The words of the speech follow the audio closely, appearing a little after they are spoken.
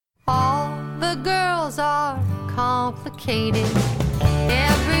The girls are complicated.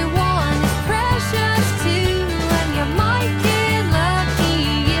 Everyone is precious too, and you might get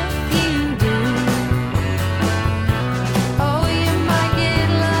lucky if you do. Oh, you might get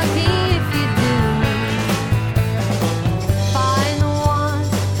lucky if you do. Find the one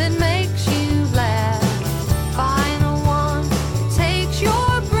that makes you laugh. Find the one that takes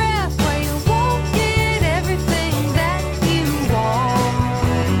your breath, where you won't get everything that you want.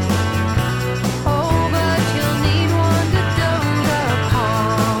 Oh, but you'll need one to dote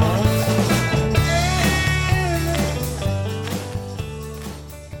upon.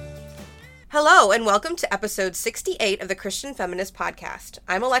 Hello, and welcome to episode 68 of the Christian Feminist podcast.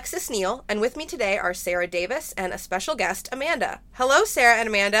 I'm Alexis Neal, and with me today are Sara Davis and a special guest, Amanda. Hello, Sara and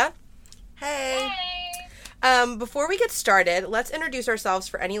Amanda. Hey. Before we get started, let's introduce ourselves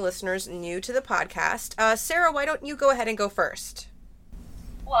for any listeners new to the podcast. Sara, why don't you go ahead and go first?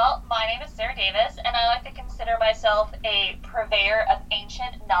 Well, my name is Sara Davis, and I like to consider myself a purveyor of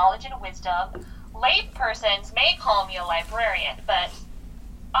ancient knowledge and wisdom. Lay persons may call me a librarian, but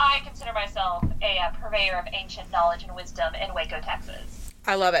I consider myself a purveyor of ancient knowledge and wisdom in Waco, Texas.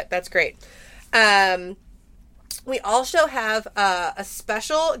 I love it. That's great. We also have a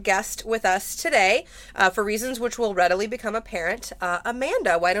special guest with us today for reasons which will readily become apparent.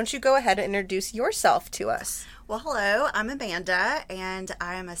 Amanda, why don't you go ahead and introduce yourself to us? Well, hello, I'm Amanda, and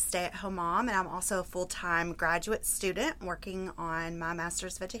I am a stay-at-home mom, and I'm also a full-time graduate student working on my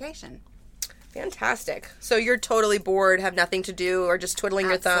Master's of Education. Fantastic. So you're totally bored, have nothing to do, or just twiddling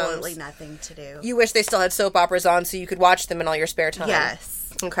your thumbs? Absolutely nothing to do. You wish they still had soap operas on so you could watch them in all your spare time?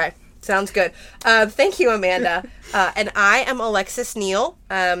 Yes. Okay. Sounds good. Thank you, Amanda. And I am Alexis Neal.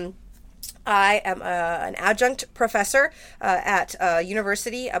 I am an adjunct professor at a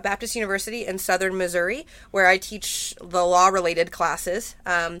Baptist University in southern Missouri, where I teach the law-related classes,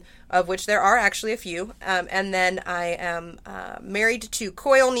 of which there are actually a few. And then I am married to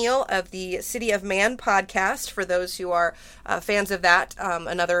Coyle Neal of the City of Man podcast, for those who are fans of that,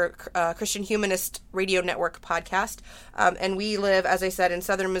 another Christian Humanist radio network podcast. And we live, as I said, in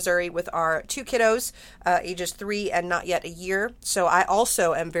southern Missouri with our two kiddos, ages 3 and not yet a year. So I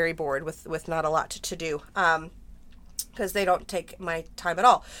also am very bored with not a lot to do, because they don't take my time at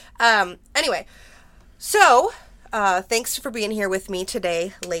all. Anyway, so thanks for being here with me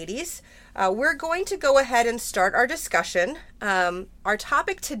today, ladies. We're going to go ahead and start our discussion. Our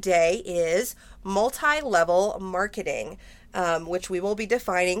topic today is multi-level marketing, which we will be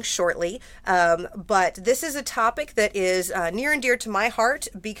defining shortly. But this is a topic that is near and dear to my heart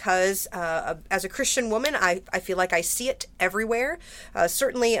because as a Christian woman, I feel like I see it everywhere.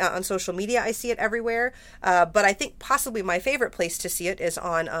 Certainly on social media, I see it everywhere. But I think possibly my favorite place to see it is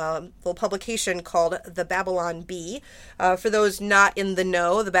on a little publication called The Babylon Bee. For those not in the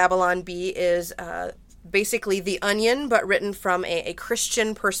know, The Babylon Bee is basically The Onion, but written from a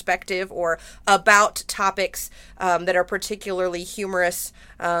Christian perspective, or about topics that are particularly humorous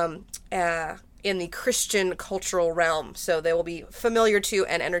in the Christian cultural realm. So they will be familiar to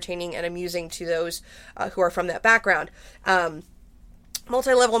and entertaining and amusing to those who are from that background.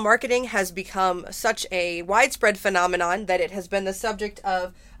 Multi-level marketing has become such a widespread phenomenon that it has been the subject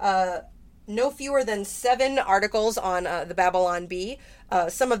of no fewer than 7 articles on the Babylon Bee.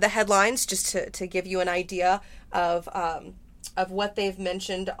 Some of the headlines, just to give you an idea of what they've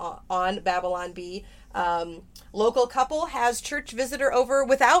mentioned on Babylon Bee. Local couple has church visitor over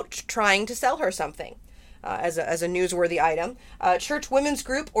without trying to sell her something, as a newsworthy item. Church women's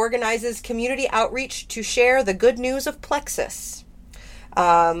group organizes community outreach to share the good news of Plexus.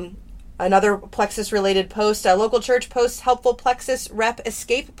 Another Plexus-related post, a local church posts helpful Plexus rep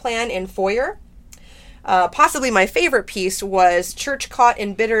escape plan in foyer. Possibly my favorite piece was church caught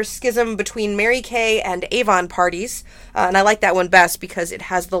in bitter schism between Mary Kay and Avon parties. And I like that one best because it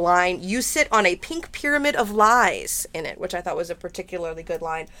has the line, "You sit on a pink pyramid of lies," in it, which I thought was a particularly good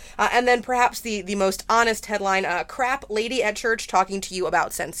line. And then perhaps the most honest headline, "Crap lady at church talking to you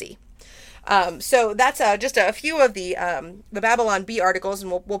about Scentsy." So that's just a few of the Babylon Bee articles,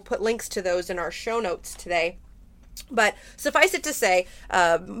 and we'll put links to those in our show notes today. But suffice it to say,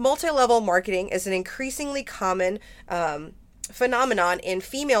 multi-level marketing is an increasingly common phenomenon in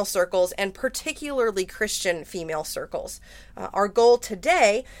female circles, and particularly Christian female circles. Our goal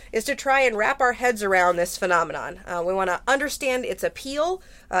today is to try and wrap our heads around this phenomenon. We want to understand its appeal,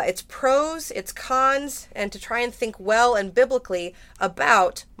 its pros, its cons, and to try and think well and biblically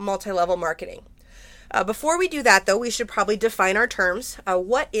about multi-level marketing. Before we do that, though, we should probably define our terms.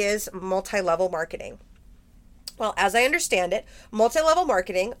 What is multi-level marketing? Well, as I understand it, multi-level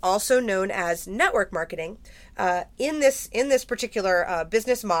marketing, also known as network marketing, In this particular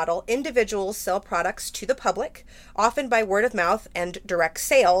business model, individuals sell products to the public, often by word of mouth and direct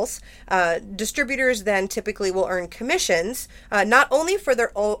sales. Distributors then typically will earn commissions, not only for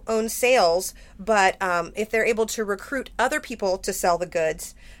their own sales, but if they're able to recruit other people to sell the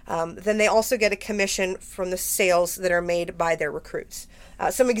goods, then they also get a commission from the sales that are made by their recruits.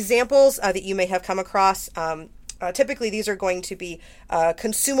 Some examples that you may have come across. Typically, these are going to be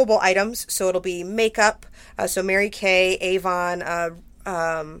consumable items, so it'll be makeup, so Mary Kay, Avon,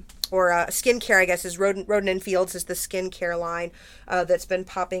 or skincare, I guess, is Roden & Fields is the skincare line that's been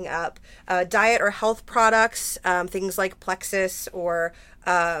popping up. Diet or health products, things like Plexus or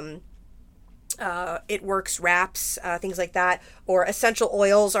It Works wraps, things like that, or essential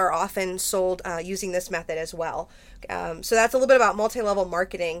oils are often sold using this method as well. So that's a little bit about multi-level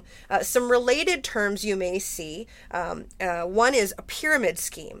marketing. Some related terms you may see. One is a pyramid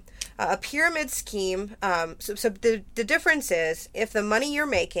scheme. A pyramid scheme, so the difference is if the money you're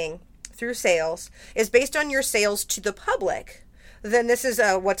making through sales is based on your sales to the public, then this is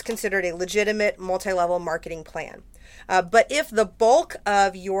what's considered a legitimate multi-level marketing plan. But if the bulk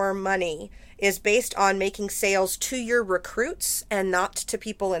of your money is based on making sales to your recruits and not to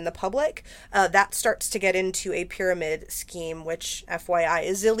people in the public, that starts to get into a pyramid scheme, which FYI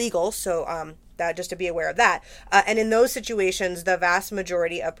is illegal. So just to be aware of that. And in those situations, the vast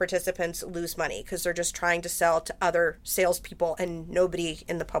majority of participants lose money because they're just trying to sell to other salespeople and nobody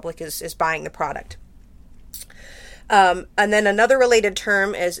in the public is buying the product. And then another related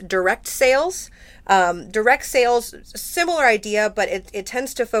term is direct sales. Direct sales, similar idea, but it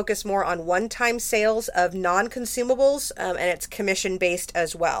tends to focus more on one-time sales of non-consumables, and it's commission-based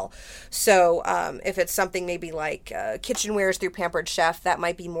as well. So if it's something maybe like kitchenwares through Pampered Chef, that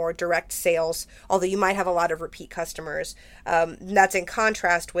might be more direct sales, although you might have a lot of repeat customers. That's in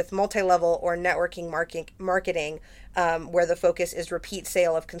contrast with multi-level or networking marketing, where the focus is repeat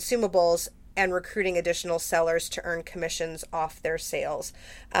sale of consumables and recruiting additional sellers to earn commissions off their sales.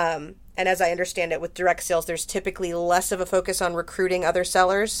 And as I understand it, with direct sales, there's typically less of a focus on recruiting other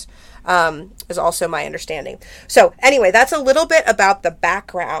sellers, is also my understanding. So anyway, that's a little bit about the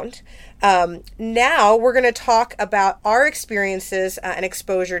background. Now we're going to talk about our experiences and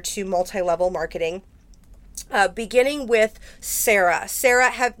exposure to multi-level marketing. Beginning with Sara.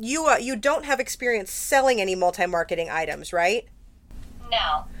 Sara, you don't have experience selling any multi-marketing items, right?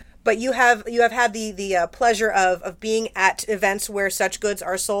 No. But you have had the pleasure of being at events where such goods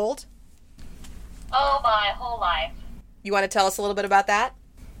are sold? Oh, my whole life. You want to tell us a little bit about that?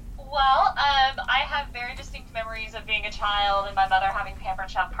 Well, I have very distinct memories of being a child and my mother having Pampered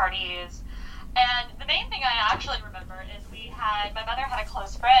Chef parties. And the main thing I actually remember is my mother had a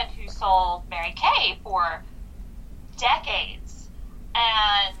close friend who sold Mary Kay for decades.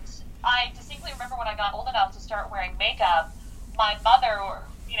 And I distinctly remember when I got old enough to start wearing makeup, my mother,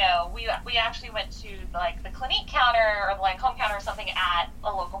 we actually went to like the Clinique counter or the Lancome counter or something at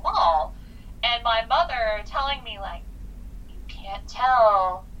a local mall, and my mother telling me like, you can't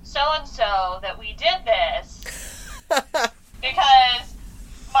tell so-and-so that we did this because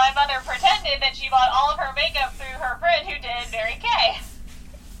my mother pretended that she bought all of her makeup through her friend who did Mary Kay.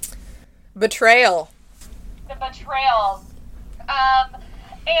 Betrayal. The betrayal.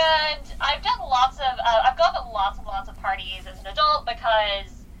 And I've done I've gone to lots and lots of parties as an adult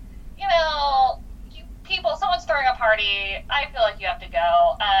because, someone's throwing a party, I feel like you have to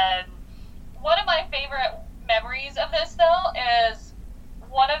go. One of my favorite memories of this, though, is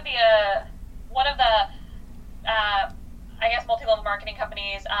one of the I guess, multi-level marketing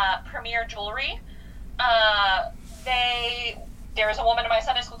companies, Premier Jewelry. There was a woman in my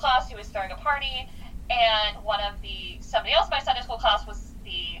Sunday school class who was throwing a party, and somebody else in my Sunday school class was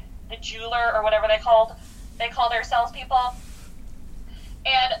the jeweler, or whatever they call their salespeople.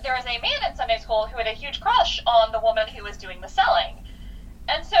 And there was a man in Sunday school who had a huge crush on the woman who was doing the selling.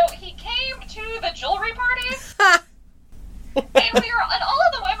 And so he came to the jewelry party, and all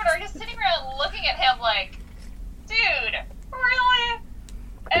of the women are just sitting around looking at him like, dude, really?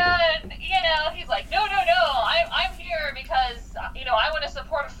 And, he's like, no, I'm here because, I want to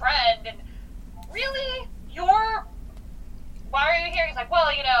support a friend. And really? Why are you here? He's like, well,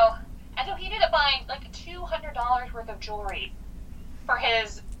 and so he ended up buying like $200 worth of jewelry for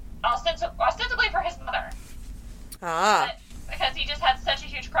ostensibly for his mother. Because he just had such a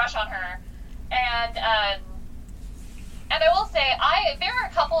huge crush on her. And I will say, there are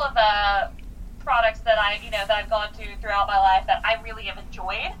a couple of products that I've gone to throughout my life that I really have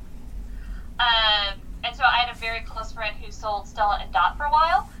enjoyed. And so I had a very close friend who sold Stella and Dot for a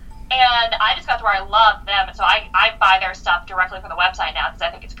while, and I just got to where I love them, and so I buy their stuff directly from the website now because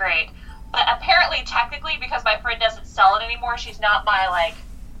I think it's great. but apparently, technically, because my friend doesn't sell it anymore, she's not my, like,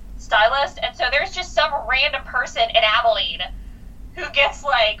 stylist. And so there's just some random person in Abilene who gets,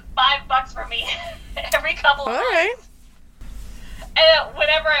 like, $5 from me every couple of months. All right. And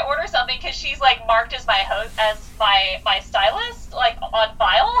whenever I order something, because she's, like, marked as my my stylist, like, on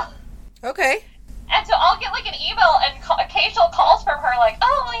file. Okay. And so I'll get, like, an email and occasional calls from her, like,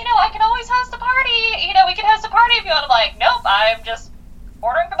 oh, well, I can always host a party. We can host a party if you want. I'm like, nope, I'm just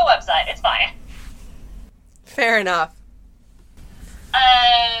ordering from the website. It's fine. Fair enough.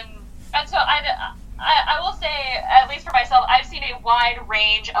 And so I will say, at least for myself, I've seen a wide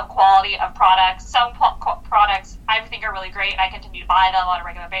range of quality of products. Some products I think are really great, and I continue to buy them on a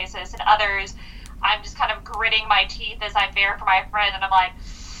regular basis. And others, I'm just kind of gritting my teeth as I'm there for my friend, and I'm like,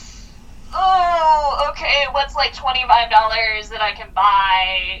 oh, okay, what's like $25 that I can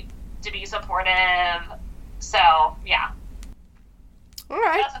buy to be supportive? So, yeah. All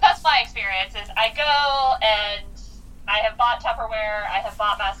right. That's my experience. Is I go and I have bought Tupperware, I have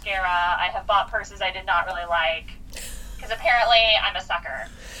bought mascara, I have bought purses I did not really like, because apparently I'm a sucker.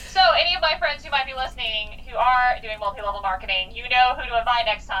 So any of my friends who might be listening who are doing multi-level marketing, you know who to invite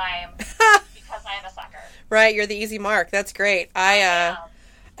next time, because I am a sucker. Right, you're the easy mark. That's great.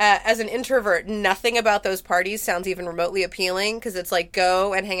 As an introvert, nothing about those parties sounds even remotely appealing, because it's like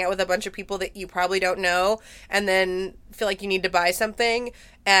go and hang out with a bunch of people that you probably don't know and then feel like you need to buy something.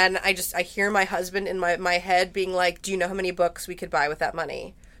 And I hear my husband in my head being like, do you know how many books we could buy with that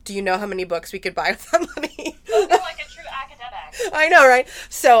money? Do you know how many books we could buy with that money? You're like a true academic. I know, right?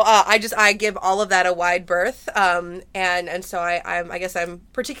 So I give all of that a wide berth, and so I guess I'm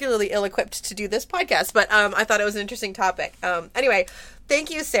particularly ill-equipped to do this podcast, but I thought it was an interesting topic. Anyway,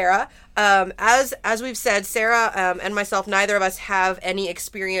 thank you, Sara. As we've said, Sara and myself, neither of us have any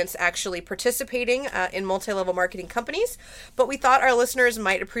experience actually participating in multi-level marketing companies, but we thought our listeners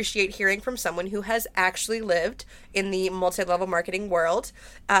might appreciate hearing from someone who has actually lived in the multi-level marketing world.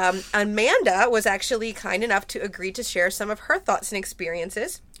 Amanda was actually kind enough to agree to share some of her thoughts and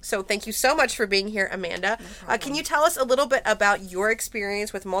experiences. So thank you so much for being here, Amanda. No Can you tell us a little bit about your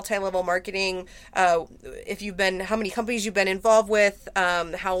experience with multi-level marketing? How many companies you've been involved with,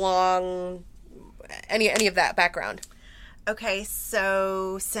 how long, any of that background? Okay,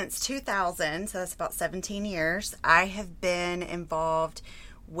 so since 2000, so that's about 17 years, I have been involved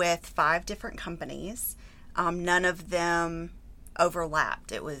with 5 different companies. None of them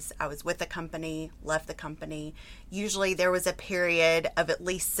overlapped. I was with the company, left the company. Usually there was a period of at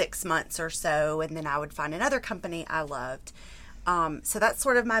least 6 months or so, and then I would find another company I loved. So that's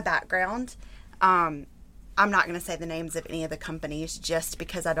sort of my background. I'm not going to say the names of any of the companies just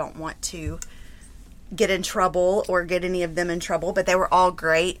because I don't want to get in trouble or get any of them in trouble, but they were all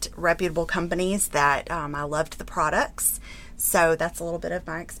great, reputable companies that I loved the products. So that's a little bit of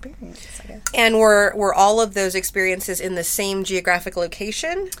my experience, I guess. And were all of those experiences in the same geographic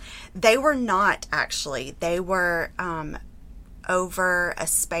location? They were not, actually. They were over a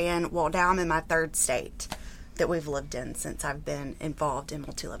span, well, now I'm in my 3rd state that we've lived in since I've been involved in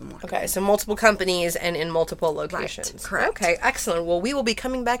multi-level marketing. Okay, so multiple companies and in multiple locations. Right, correct. Okay, excellent. Well, we will be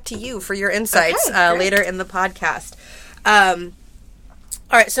coming back to you for your insights Okay, later in the podcast.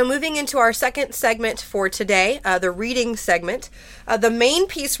 All right, so moving into our second segment for today, the reading segment. The main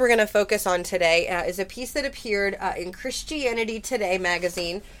piece we're going to focus on today is a piece that appeared in Christianity Today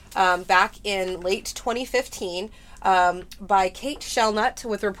magazine back in late 2015 by Kate Shellnutt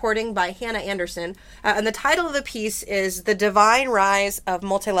with reporting by Hannah Anderson. And the title of the piece is The Divine Rise of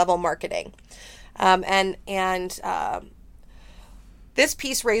Multi-Level Marketing. This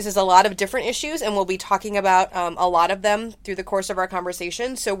piece raises a lot of different issues, and we'll be talking about a lot of them through the course of our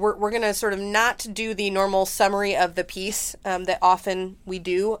conversation. So we're going to sort of not do the normal summary of the piece that often we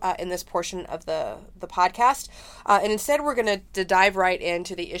do in this portion of the podcast. And instead, we're going to dive right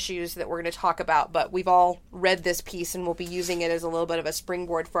into the issues that we're going to talk about. But we've all read this piece, and we'll be using it as a little bit of a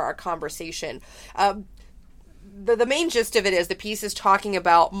springboard for our conversation. The main gist of it is the piece is talking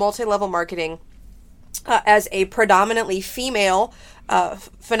about multi-level marketing as a predominantly female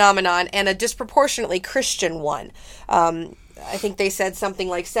phenomenon and a disproportionately Christian one. I think they said something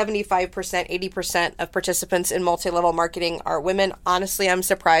like 75%, 80% of participants in multi-level marketing are women. Honestly, I'm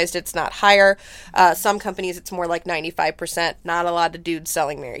surprised it's not higher. Some companies, it's more like 95%. Not a lot of dudes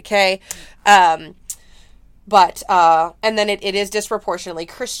selling Mary Kay. And then it is disproportionately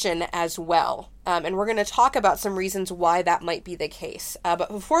Christian as well. And we're going to talk about some reasons why that might be the case. But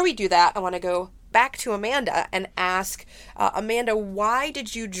before we do that, I want to go back to Amanda and ask, Amanda, why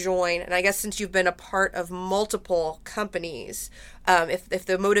did you join? And I guess since you've been a part of multiple companies, if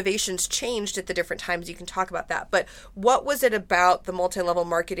the motivations changed at the different times, you can talk about that. But what was it about the multi-level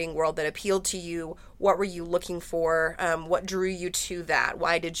marketing world that appealed to you? What were you looking for? What drew you to that?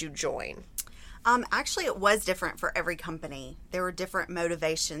 Why did you join? Actually, it was different for every company. There were different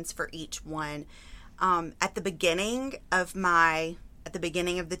motivations for each one. At the beginning of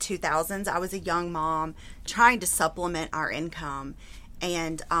the 2000s, I was a young mom trying to supplement our income.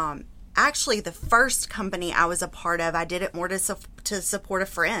 And actually, the first company I was a part of, I did it more to support a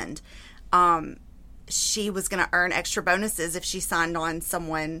friend. She was going to earn extra bonuses if she signed on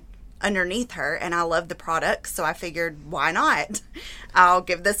someone underneath her, and I loved the product, so I figured, why not? I'll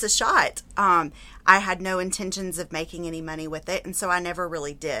give this a shot. I had no intentions of making any money with it, and so I never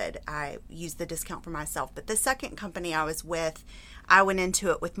really did. I used the discount for myself. But the second company I was with, I went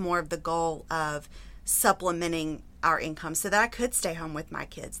into it with more of the goal of supplementing our income so that I could stay home with my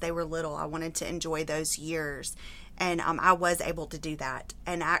kids. They were little. I wanted to enjoy those years. And I was able to do that.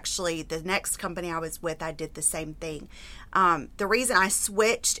 And actually, the next company I was with, I did the same thing. The reason I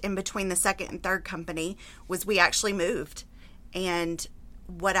switched in between the second and third company was we actually moved. And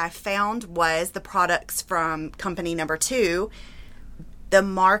what I found was the products from company number 2, the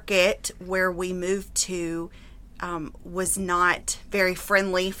market where we moved to was not very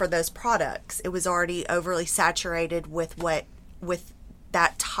friendly for those products. It was already overly saturated with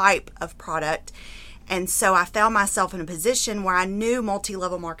that type of product. And so I found myself in a position where I knew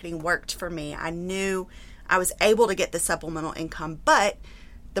multi-level marketing worked for me. I knew I was able to get the supplemental income, but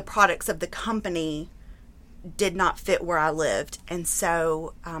the products of the company did not fit where I lived. And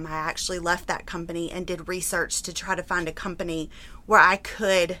so I actually left that company and did research to try to find a company where I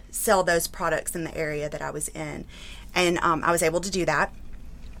could sell those products in the area that I was in. And I was able to do that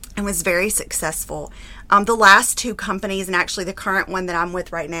and was very successful. The last 2 companies, and actually the current one that I'm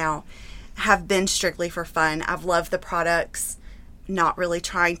with right now, have been strictly for fun. I've loved the products, not really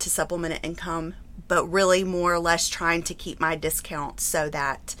trying to supplement an income, but really more or less trying to keep my discount so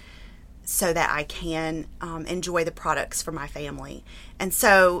that I can enjoy the products for my family. And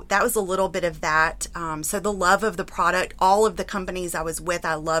so that was a little bit of that. So the love of the product, all of the companies I was with,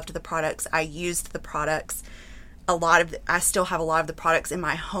 I loved the products. I used the products. I still have a lot of the products in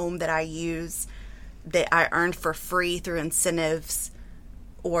my home that I use that I earned for free through incentives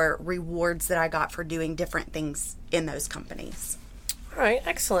or rewards that I got for doing different things in those companies. All right,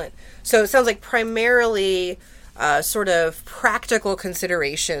 excellent. So it sounds like primarily sort of practical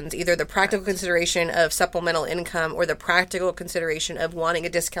considerations, either the practical consideration of supplemental income or the practical consideration of wanting a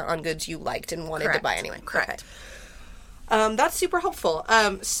discount on goods you liked and wanted to buy anyway. Correct. Okay. That's super helpful.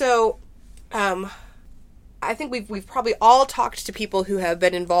 I think we've probably all talked to people who have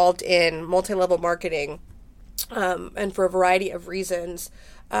been involved in multi-level marketing, and for a variety of reasons.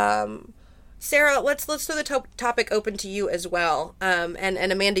 Sara, let's throw the topic open to you as well.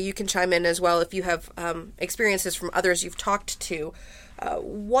 And Amanda, you can chime in as well if you have experiences from others you've talked to.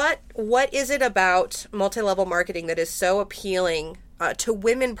 What is it about multi-level marketing that is so appealing to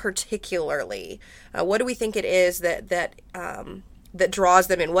women particularly? What do we think it is that draws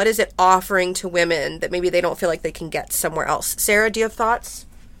them in? What is it offering to women that maybe they don't feel like they can get somewhere else? Sara, do you have thoughts?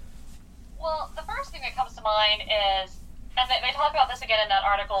 Well, the first thing that comes to mind is, and they talk about this again in that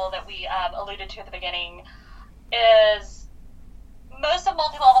article that we alluded to at the beginning, is most of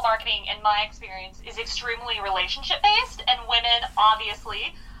multi-level marketing, in my experience, is extremely relationship-based, and women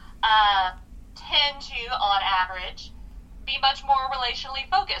obviously tend to, on average, be much more relationally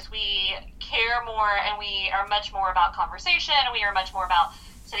focused. We care more, and we are much more about conversation, and we are much more about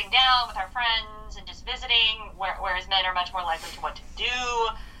sitting down with our friends and just visiting, whereas men are much more likely to want to do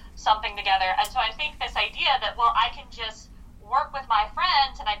something together. And so I think this idea that, well, I can just work with my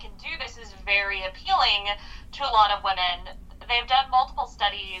friends and I can do this is very appealing to a lot of women. They've done multiple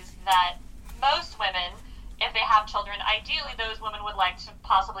studies that most women, if they have children, ideally those women would like to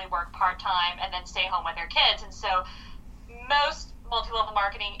possibly work part-time and then stay home with their kids. And so most multi-level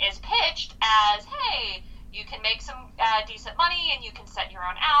marketing is pitched as, hey, you can make some decent money and you can set your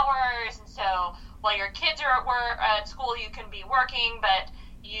own hours. And so while your kids are at school, you can be working, but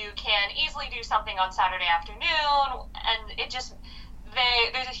you can easily do something on Saturday afternoon. And it just,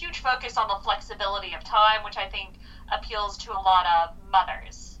 there's a huge focus on the flexibility of time, which I think appeals to a lot of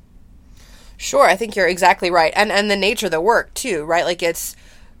mothers. Sure, I think you're exactly right. And the nature of the work too, right? Like it's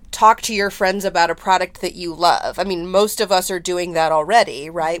talk to your friends about a product that you love. I mean, most of us are doing that already,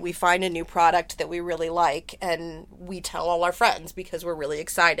 right? We find a new product that we really like and we tell all our friends because we're really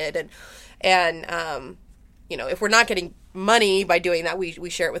excited. And if we're not getting money by doing that, we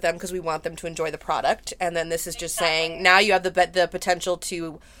share it with them because we want them to enjoy the product. And then this is just saying, now you have the potential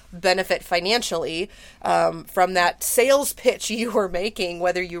to benefit financially from that sales pitch you were making,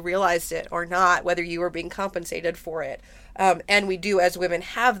 whether you realized it or not, whether you were being compensated for it. And we do, as women,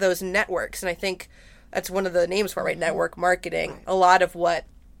 have those networks. And I think that's one of the names for it, right? Network marketing. Right. A lot of what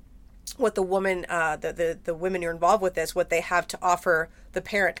the woman, the women who are involved with this, what they have to offer the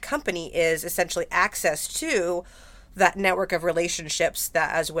parent company is essentially access to that network of relationships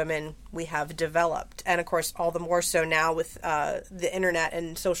that as women we have developed. And of course, all the more so now with the internet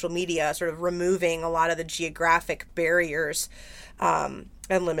and social media sort of removing a lot of the geographic barriers and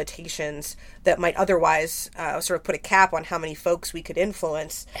limitations that might otherwise sort of put a cap on how many folks we could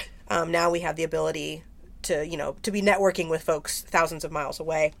influence. Now we have the ability to be networking with folks thousands of miles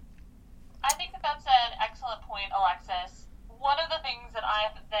away. I think that's an excellent point, Alexis. One of the things that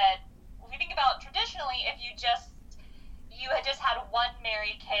we think about traditionally, if you had just had one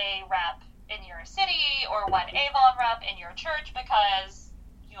Mary Kay rep in your city or one Avon rep in your church because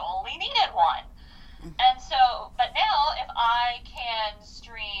you only needed one. And so, but now if I can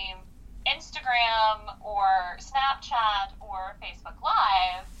stream Instagram or Snapchat or Facebook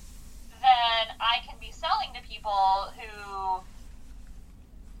Live, then I can be selling to people who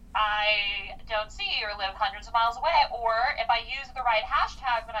I don't see or live hundreds of miles away, or if I use the right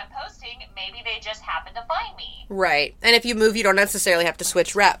hashtag when I'm posting, maybe they just happen to find me. Right. And if you move, you don't necessarily have to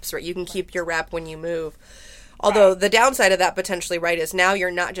switch reps, right? You can keep your rep when you move. Although the downside of that potentially, right, is now you're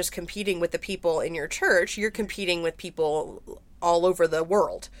not just competing with the people in your church, you're competing with people all over the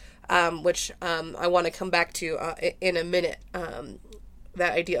world, which I want to come back to in a minute,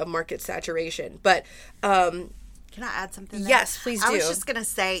 that idea of market saturation. But can I add something there? Yes, please do. I was just going to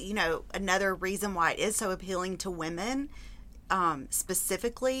say, another reason why it is so appealing to women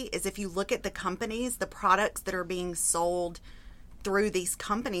specifically is if you look at the companies, the products that are being sold through these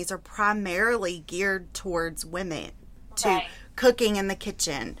companies are primarily geared towards women, to cooking in the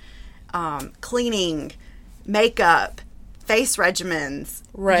kitchen, cleaning, makeup, face regimens,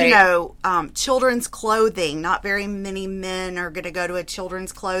 children's clothing. Not very many men are going to go to a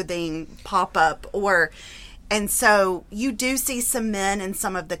children's clothing pop-up and so you do see some men in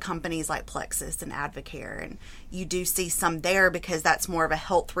some of the companies like Plexus and Advocare, and you do see some there because that's more of a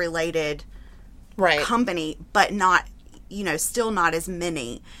health-related company, but not, still not as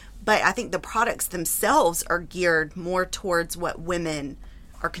many. But I think the products themselves are geared more towards what women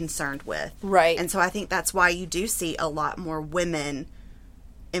are concerned with. Right. And so I think that's why you do see a lot more women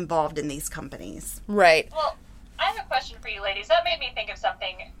involved in these companies. Right. Well, I have a question for you ladies. That made me think of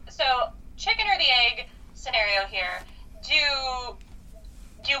something. So, chicken or the egg scenario here.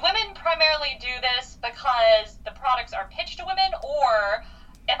 Do women primarily do this because the products are pitched to women, or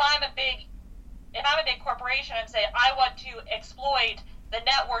if I'm a big corporation and say I want to exploit the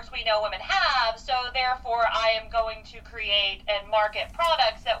networks we know women have, so therefore I am going to create and market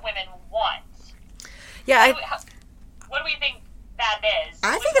products that women want? Yeah. What do we think that is?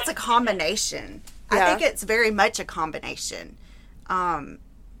 I think it's a combination. Yeah. I think it's very much a combination.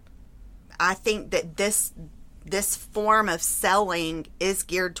 I think that this form of selling is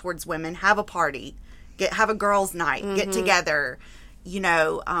geared towards women. Have a party, have a girls' night, get together.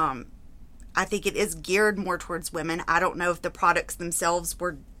 I think it is geared more towards women. I don't know if the products themselves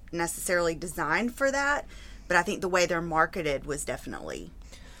were necessarily designed for that, but I think the way they're marketed was definitely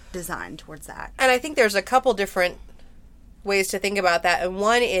designed towards that. And I think there's a couple different ways to think about that. And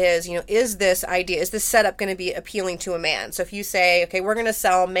one is, is this setup going to be appealing to a man? So if you say, okay, we're going to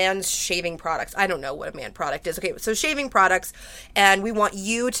sell men's shaving products. I don't know what a man product is. Okay, so shaving products, and we want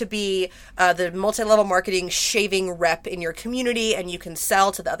you to be the multi-level marketing shaving rep in your community, and you can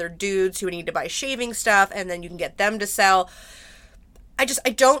sell to the other dudes who need to buy shaving stuff, and then you can get them to sell. I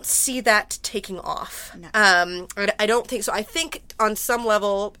don't see that taking off. No. I don't think so. I think on some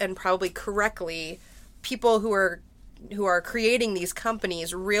level, and probably correctly, people who are creating these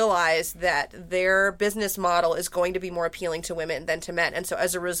companies realize that their business model is going to be more appealing to women than to men. And so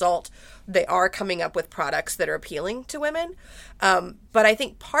as a result, they are coming up with products that are appealing to women. But I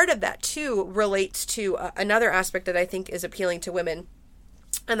think part of that, too, relates to another aspect that I think is appealing to women.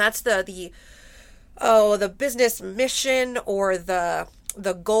 And that's the business mission or the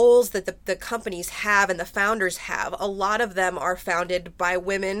goals that the companies have and the founders have. A lot of them are founded by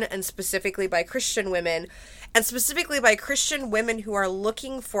women, and specifically by Christian women, and specifically by Christian women who are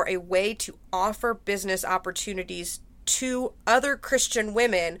looking for a way to offer business opportunities to other Christian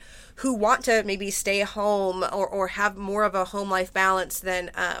women who want to maybe stay home or have more of a home life balance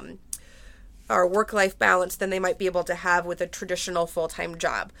than or work life balance than they might be able to have with a traditional full-time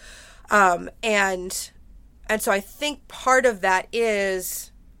job. And And so I think part of that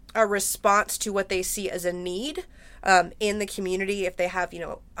is a response to what they see as a need in the community. If they have,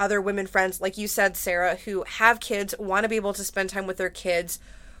 other women friends, like you said, Sarah, who have kids, want to be able to spend time with their kids,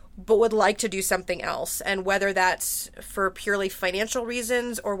 but would like to do something else. And whether that's for purely financial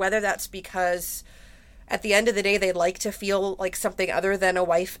reasons or whether that's because at the end of the day, they'd like to feel like something other than a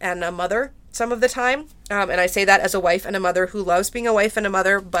wife and a mother some of the time. And I say that as a wife and a mother who loves being a wife and a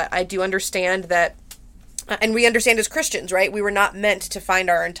mother, but I do understand that, and we understand as Christians, right? We were not meant to find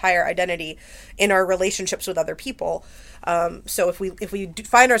our entire identity in our relationships with other people. So if we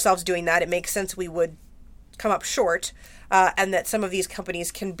find ourselves doing that, it makes sense we would come up short. And that some of these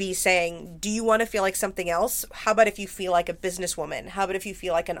companies can be saying, do you want to feel like something else? How about if you feel like a businesswoman? How about if you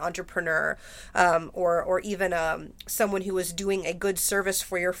feel like an entrepreneur, or even someone who is doing a good service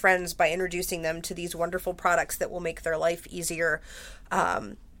for your friends by introducing them to these wonderful products that will make their life easier?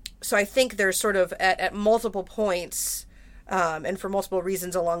 So I think there's sort of at multiple points, and for multiple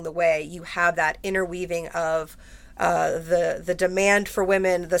reasons along the way, you have that interweaving of the demand for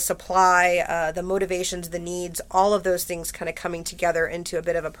women, the supply, the motivations, the needs, all of those things kind of coming together into a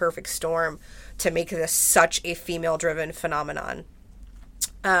bit of a perfect storm to make this such a female-driven phenomenon.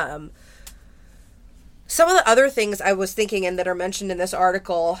 Some of the other things I was thinking and that are mentioned in this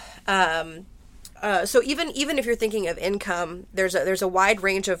article, so even if you're thinking of income, there's a wide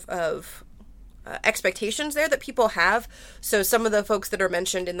range of expectations there that people have. So some of the folks that are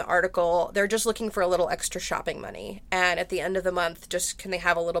mentioned in the article, they're just looking for a little extra shopping money. And at the end of the month, just can they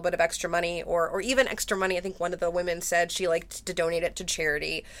have a little bit of extra money or even extra money? I think one of the women said she liked to donate it to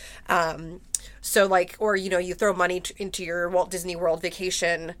charity. So like, or, you throw money into your Walt Disney World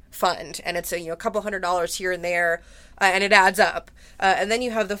vacation fund and it's a couple $100s here and there, and it adds up. And then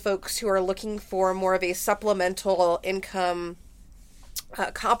you have the folks who are looking for more of a supplemental income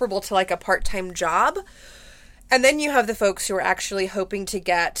comparable to like a part-time job. And then you have the folks who are actually hoping to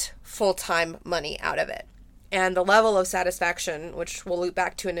get full-time money out of it. And the level of satisfaction, which we'll loop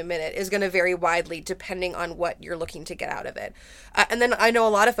back to in a minute, is going to vary widely depending on what you're looking to get out of it. And then I know a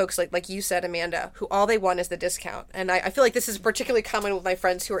lot of folks, like you said, Amanda, who all they want is the discount. And I feel like this is particularly common with my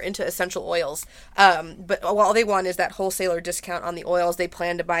friends who are into essential oils. But all they want is that wholesaler discount on the oils they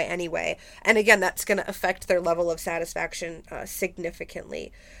plan to buy anyway. And again, that's going to affect their level of satisfaction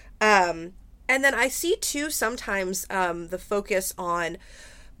significantly. And then I see, too, sometimes the focus on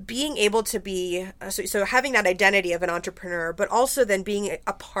being able to be, so having that identity of an entrepreneur, but also then being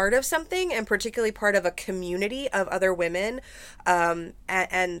a part of something, and particularly part of a community of other women, and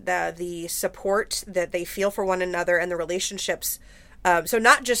the support that they feel for one another and the relationships. So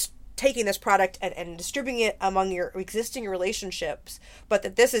not just taking this product and distributing it among your existing relationships, but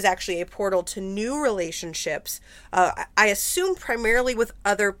that this is actually a portal to new relationships. I assume primarily with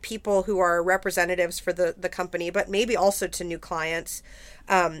other people who are representatives for the company, but maybe also to new clients.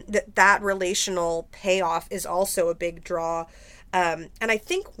 That relational payoff is also a big draw. And I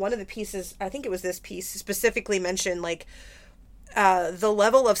think one of the pieces, I think it was this piece, specifically mentioned like the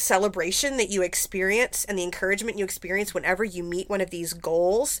level of celebration that you experience and the encouragement you experience whenever you meet one of these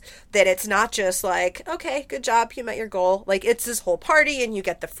goals, that it's not just like, okay, good job, you met your goal. Like it's this whole party and you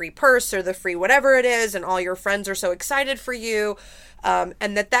get the free purse or the free whatever it is, and all your friends are so excited for you.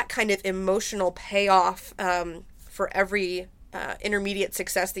 And that kind of emotional payoff for every intermediate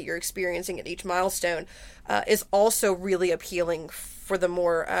success that you're experiencing at each milestone is also really appealing for the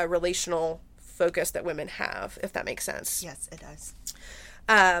more relational focus that women have, if that makes sense. Yes, it does.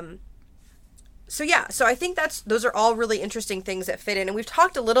 So I think those are all really interesting things that fit in. And we've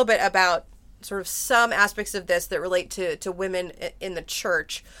talked a little bit about sort of some aspects of this that relate to women in the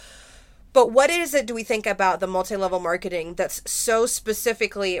church. But what is it do we think about the multi-level marketing that's so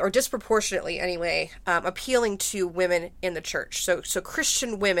specifically, or disproportionately anyway, appealing to women in the church? So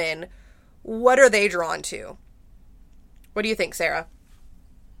Christian women, what are they drawn to? What do you think, Sarah?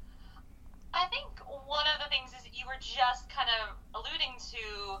 I think one of the things is you were just kind of alluding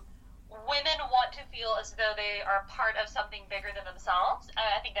to, women want to feel as though they are part of something bigger than themselves.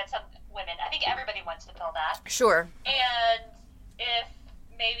 I think that's some women. I think everybody wants to feel that. Sure. And if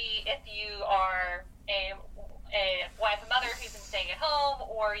you are a wife and mother who's been staying at home,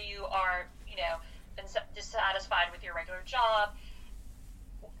 or you are, been dissatisfied with your regular job,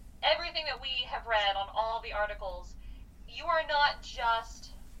 everything that we have read on all the articles, you are not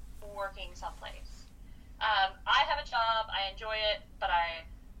just working someplace. I have a job, I enjoy it, but I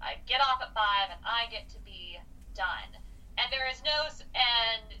get off at 5 and I get to be done. And there's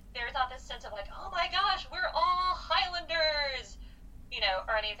not this sense of like, oh my gosh, we're all Highlanders,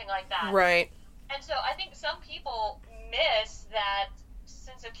 or anything like that. Right. And so I think some people miss that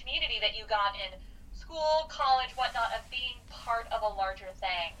sense of community that you got in school school, college, whatnot, of being part of a larger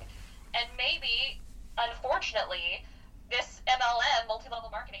thing. And maybe, unfortunately, this MLM, multi-level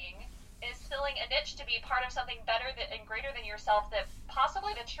marketing, is filling a niche to be part of something better and greater than yourself that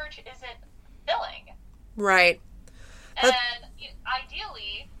possibly the church isn't filling. Right. And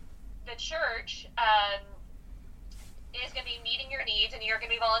ideally, the church is going to be meeting your needs, and you're going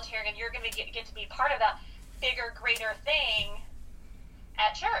to be volunteering, and you're going to get to be part of that bigger, greater thing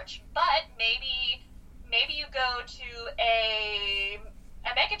at church. But maybe you go to a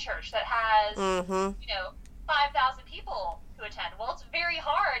mega church that has 5,000 people who attend. Well, it's very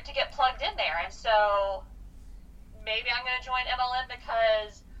hard to get plugged in there, and so maybe I'm going to join MLM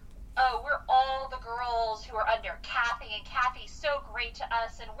because we're all the girls who are under Kathy, and Kathy's so great to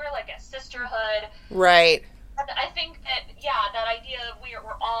us, and we're like a sisterhood. Right. And I think that that idea of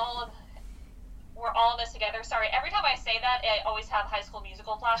we're all in this together. Sorry, every time I say that, I always have High School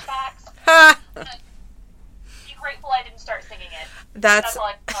Musical flashbacks. Be grateful I didn't start singing it. That's all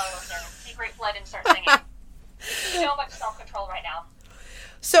I was saying. Be grateful I didn't start singing it. So much self-control right now.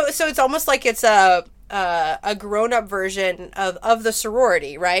 So it's almost like it's a grown-up version of the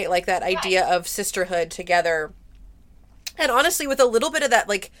sorority, right? Like that idea of sisterhood together. And honestly, with a little bit of that,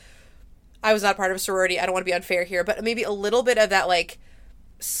 like, I was not part of a sorority. I don't want to be unfair here, but maybe a little bit of that, like,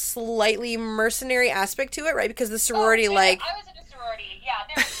 slightly mercenary aspect to it, right? Because the sorority, I was in a sorority. Yeah,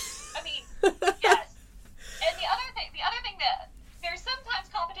 yes. And the other thing that there's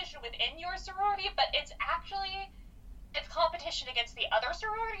sometimes competition within your sorority, but it's competition against the other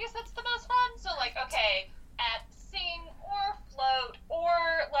sororities that's the most fun. So, like, okay, at Sing or Float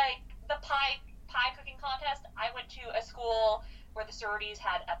or, like, the pie cooking contest, I went to a school where the sororities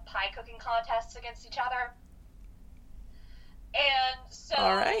had a pie cooking contests against each other. And so,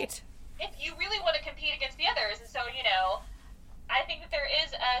 all right, if you really want to compete against the others, and so, I think that there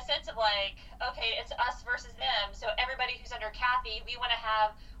is a sense of, like, okay, it's us versus them. So everybody who's under Kathy, we want to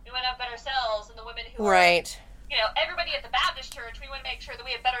have better cells, and the women who right. are, everybody at the Baptist church, we want to make sure that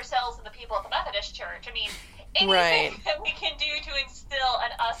we have better cells than the people at the Methodist church. I mean, anything that we can do to instill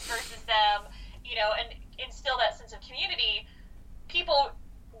an us versus them, and instill that sense of community,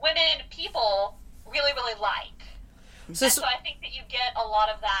 women really, really like. So I think that you get a lot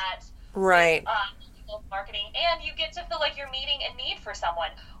of that, right? Marketing, and you get to feel like you're meeting a need for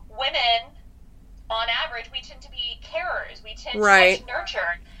someone. Women, on average, we tend to be carers. We tend to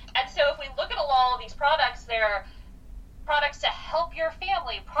nurture. And so if we look at all of these products, they're products to help your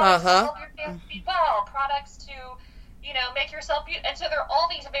family, products to help your family be well, products to, make yourself beautiful. And so they're all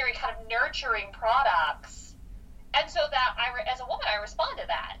these very kind of nurturing products. And so that as a woman, I respond to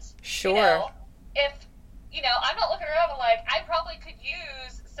that. Sure. If, I'm not looking around and like, I probably could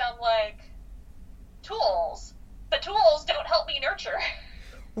use some, like, tools, but tools don't help me nurture.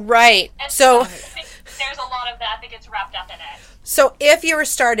 Right. And so I think there's a lot of that gets wrapped up in it. So if you were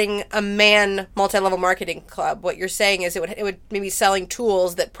starting a man multi-level marketing club, what you're saying is it would maybe selling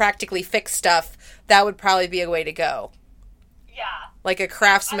tools that practically fix stuff. That would probably be a way to go. Yeah. Like a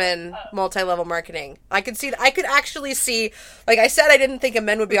craftsman multi-level marketing. I could actually see, like I said, I didn't think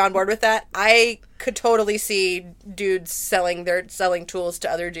men would be on board with that. I could totally see dudes selling tools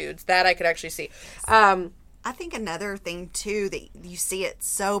to other dudes. That I could actually see. I think another thing too that you see it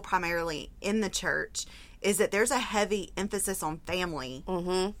so primarily in the church is that there's a heavy emphasis on family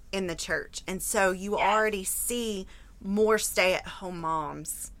in the church. And so you already see more stay-at-home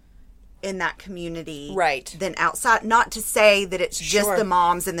moms in that community than outside. Not to say that it's just the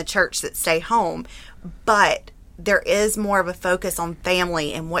moms in the church that stay home, but there is more of a focus on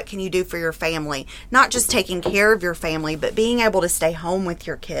family and what can you do for your family. Not just taking care of your family, but being able to stay home with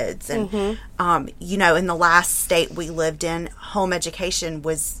your kids. And, in the last state we lived in, home education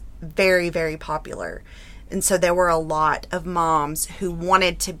was very, very popular. And so there were a lot of moms who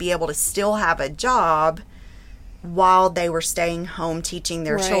wanted to be able to still have a job while they were staying home teaching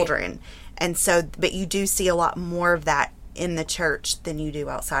their children. And so, but you do see a lot more of that in the church than you do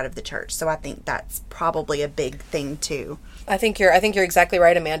outside of the church. So I think that's probably a big thing too. I think you're exactly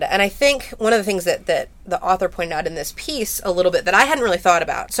right, Amanda. And I think one of the things that the author pointed out in this piece a little bit that I hadn't really thought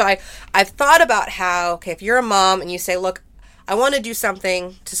about. So I've thought about how, okay, if you're a mom and you say, look, I want to do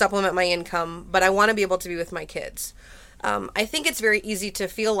something to supplement my income, but I want to be able to be with my kids. I think it's very easy to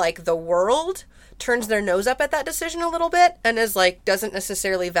feel like the world turns their nose up at that decision a little bit and is like, doesn't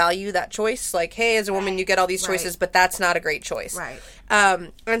necessarily value that choice. Like, hey, as a woman, you get all these choices, but that's not a great choice. Right.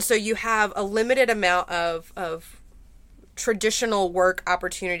 And so you have a limited amount of traditional work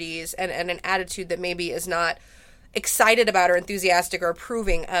opportunities and an attitude that maybe is not excited about or enthusiastic or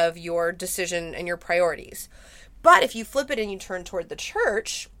approving of your decision and your priorities. But if you flip it and you turn toward the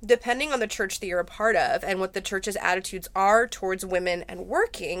church, depending on the church that you're a part of and what the church's attitudes are towards women and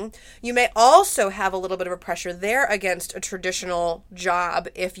working, you may also have a little bit of a pressure there against a traditional job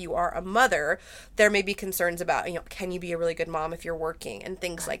if you are a mother. There may be concerns about, can you be a really good mom if you're working and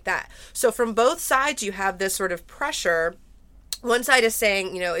things like that. So from both sides, you have this sort of pressure. One side is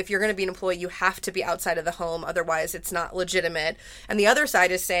saying, if you're going to be an employee, you have to be outside of the home, otherwise it's not legitimate. And the other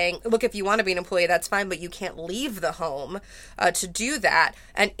side is saying, look, if you want to be an employee, that's fine, but you can't leave the home to do that.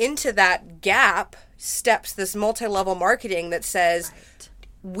 And into that gap steps this multi-level marketing that says,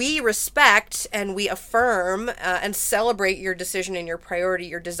 we respect and we affirm and celebrate your decision and your priority,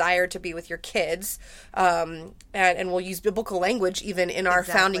 your desire to be with your kids. And we'll use biblical language even in our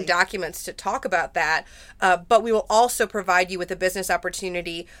founding documents to talk about that. But we will also provide you with a business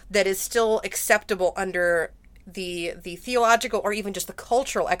opportunity that is still acceptable under the theological or even just the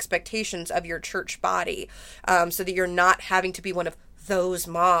cultural expectations of your church body, so that you're not having to be one of those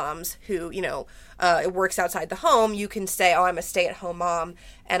moms who, it works outside the home. You can say, oh, I'm a stay-at-home mom,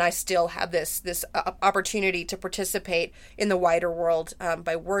 and I still have this opportunity to participate in the wider world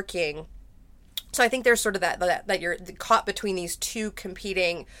by working. So I think there's sort of that you're caught between these two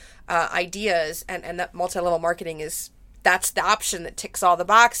competing ideas, and that multi-level marketing that's the option that ticks all the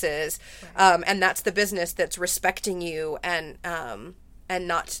boxes, and that's the business that's respecting you and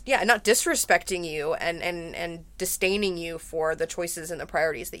not disrespecting you and disdaining you for the choices and the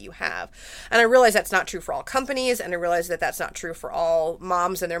priorities that you have. And I realize that's not true for all companies, and I realize that that's not true for all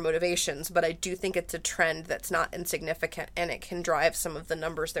moms and their motivations, but I do think it's a trend that's not insignificant, and it can drive some of the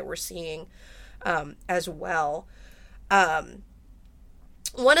numbers that we're seeing as well.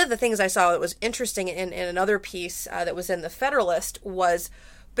 One of the things I saw that was interesting in another piece that was in the Federalist was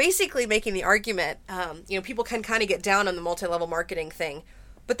basically making the argument, people can kind of get down on the multi-level marketing thing,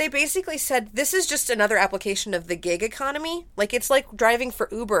 but they basically said this is just another application of the gig economy. Like, it's like driving for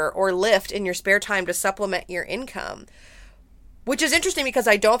Uber or Lyft in your spare time to supplement your income, which is interesting because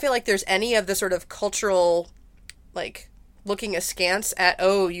I don't feel like there's any of the sort of cultural, looking askance at,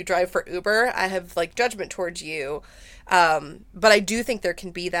 oh, you drive for Uber, I have judgment towards you. But I do think there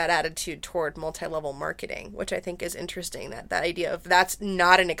can be that attitude toward multi-level marketing, which I think is interesting, that idea of that's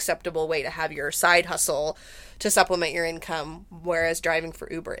not an acceptable way to have your side hustle to supplement your income, whereas driving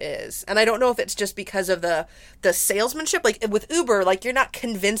for Uber is. And I don't know if it's just because of the salesmanship. With Uber, you're not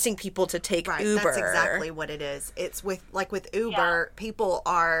convincing people to take Uber. That's exactly what it is. It's with Uber, people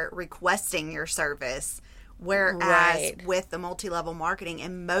are requesting your service. Whereas with the multi-level marketing,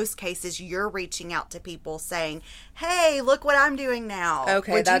 in most cases, you're reaching out to people saying, hey, look what I'm doing now.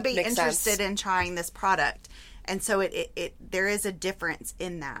 Okay, would that you be makes interested sense. in trying this product? And so there is a difference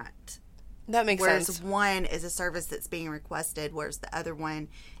in that. That makes sense. sense. Whereas one is a service that's being requested, whereas the other one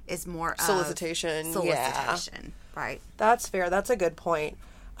is more solicitation. Yeah. Right. That's fair. That's a good point.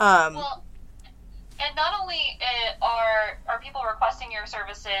 Well, and not only are people requesting your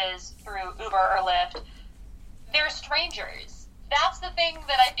services through Uber or Lyft, they're strangers. That's the thing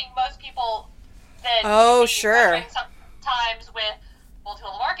that I think most people that sure. Sometimes with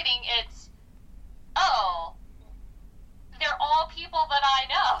multi-level marketing, it's they're all people that I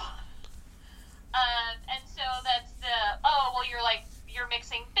know, and so that's you're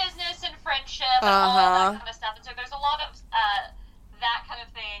mixing business and friendship and all that kind of stuff. And so there's a lot of that kind of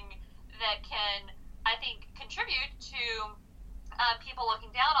thing that can, I think, contribute to people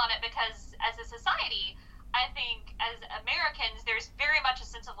looking down on it, because as a society, I think as Americans, there's very much a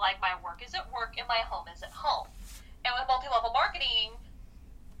sense of my work is at work and my home is at home. And with multi-level marketing,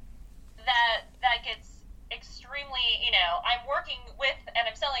 that gets extremely, I'm working with and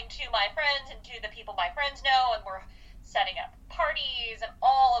I'm selling to my friends and to the people my friends know, and we're setting up parties and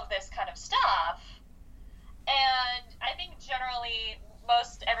all of this kind of stuff. And I think generally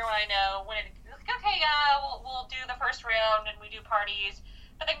most everyone I know, when it's okay, yeah, we'll do the first round and we do parties.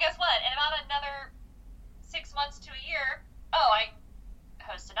 But then guess what? In about another 6 months to a year, I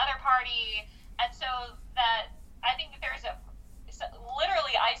host another party. And so that, I think that there's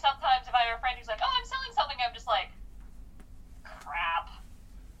literally, I sometimes, if I have a friend who's like, oh, I'm selling something, I'm just like, crap.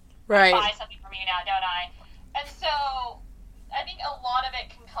 Right. Buy something for me now, don't I? And so I think a lot of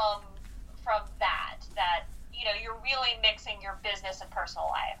it can come from that you're really mixing your business and personal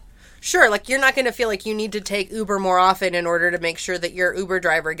life. Sure, you're not going to feel like you need to take Uber more often in order to make sure that your Uber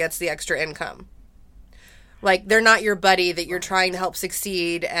driver gets the extra income. They're not your buddy that you're trying to help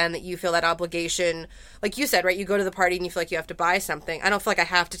succeed, and that you feel that obligation. Like you said, right, you go to the party and you feel like you have to buy something. I don't feel like I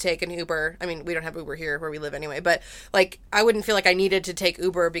have to take an Uber. I mean, we don't have Uber here where we live anyway, but, I wouldn't feel like I needed to take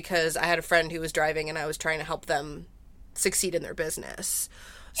Uber because I had a friend who was driving and I was trying to help them succeed in their business.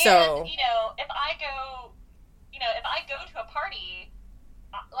 So, and, if I go, if I go to a party,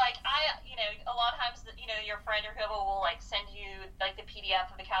 like, a lot of times, your friend or whoever will, like, send you, like, the PDF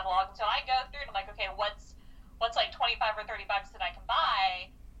of the catalog. And so I go through and I'm like, okay, what's like 25 or 30 bucks that I can buy?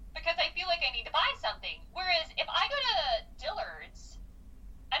 Because I feel like I need to buy something. Whereas if I go to Dillard's,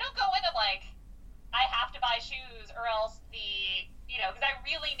 I don't go in and, like, I have to buy shoes or else because I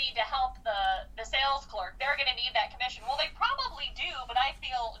really need to help the sales clerk. They're going to need that commission. Well, they probably do, but I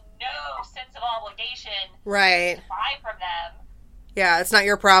feel no sense of obligation Right. to buy from them. Yeah, it's not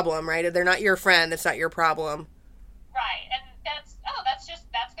your problem, right? If they're not your friend, it's not your problem. Right, and that's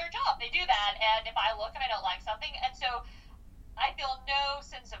their job. They do that, and if I look and I don't like something, and so I feel no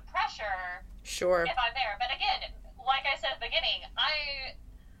sense of pressure Sure. if I'm there. But again, like I said at the beginning,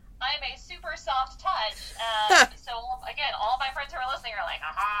 I'm a super soft touch. So again, all my friends who are listening are like,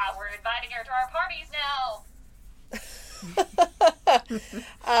 aha, we're inviting her to our parties now.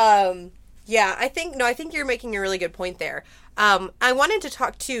 Yeah, I think you're making a really good point there. I wanted to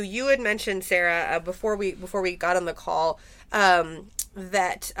talk too. You had mentioned, Sarah, before we got on the call,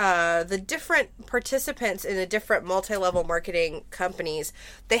 that the different participants in the different multi-level marketing companies,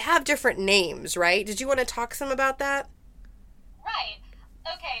 they have different names, right? Did you want to talk some about that? Right.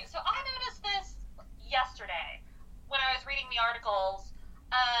 Okay, so I noticed this yesterday when I was reading the articles,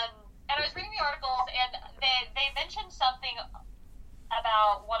 and they mentioned something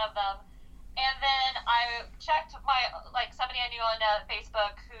about one of them, and then I checked somebody I knew on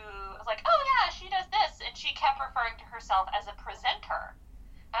Facebook who was like, oh yeah, she does this, and she kept referring to herself as a presenter,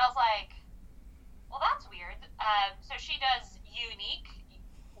 and I was like, well, that's weird. So she does Unique,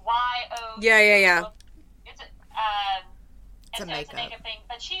 Y-O. Yeah. It's It's a makeup thing,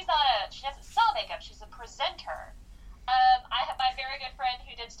 but she doesn't sell makeup. She's a presenter. I have my very good friend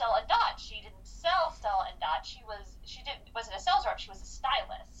who did Stella and Dot. She didn't sell Stella and Dot. She wasn't a sales rep. She was a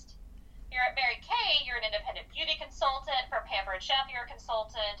stylist. You're at Mary Kay, you're an independent beauty consultant. For Pampered Chef, you're a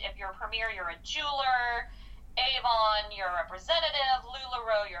consultant. If you're Premier, you're a jeweler. Avon, you're a representative.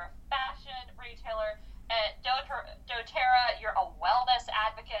 LuLaRoe, you're a fashion retailer. At doTERRA, you're a wellness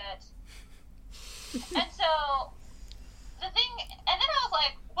advocate. And so the thing, and then I was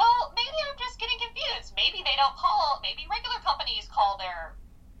like, well, maybe I'm just getting confused. Maybe they don't maybe regular companies call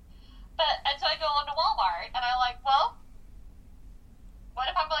and so I go into Walmart, and I'm like, well, what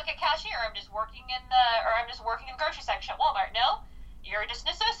if I'm like a cashier? I'm just working in the grocery section at Walmart. No, you're just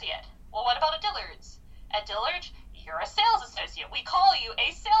an associate. Well, what about at Dillard's? At Dillard's, you're a sales associate. We call you a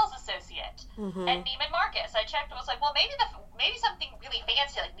sales associate. Mm-hmm. At Neiman Marcus, I checked and was like, well, maybe something really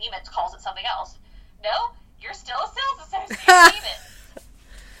fancy like Neiman's calls it something else. No, you're still a sales associate at Neiman.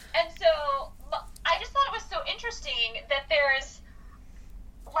 And so I just thought it was so interesting that there's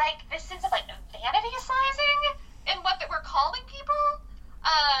like this sense of like vanity sizing in what that we're calling people,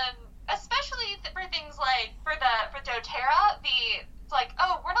 especially for things like for doTERRA, it's like,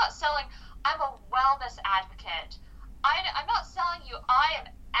 oh, we're not selling. I'm a wellness advocate. I'm not selling you. I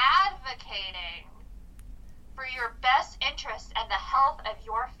am advocating for your best interest and the health of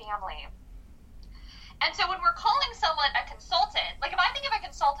your family. And so when we're calling someone a consultant, like if I think of a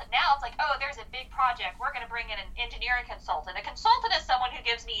consultant now, it's like, oh, there's a big project. We're going to bring in an engineering consultant. A consultant is someone who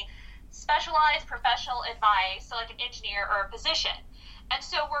gives me specialized professional advice, so like an engineer or a physician. And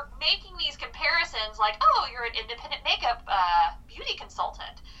so we're making these comparisons like, oh, you're an independent makeup beauty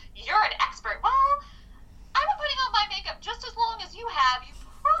consultant. You're an expert. Well, I've been putting on my makeup just as long as you have. You're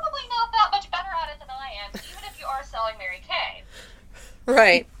probably not that much better at it than I am, even if you are selling Mary Kay.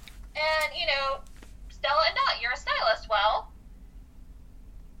 Right. And, Stella and Dot, you're a stylist. Well,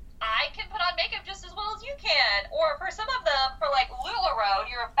 I can put on makeup just as well as you can. Or for some of them, for like LuLaRoe,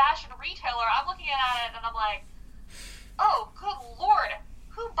 you're a fashion retailer. I'm looking at it and I'm like, oh, good Lord,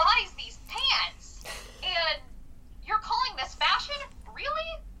 who buys these pants? And you're calling this fashion?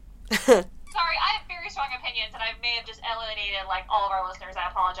 Really? Sorry, I have very strong opinions, and I may have just alienated like all of our listeners. I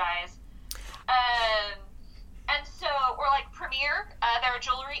apologize. And so we're like Premier, they're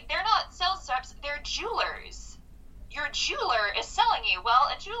jewelry. They're not sales reps. They're jewelers. Your jeweler is selling you.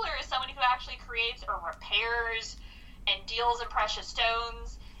 Well, a jeweler is someone who actually creates or repairs and deals in precious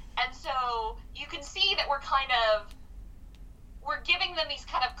stones. And so you can see that we're giving them these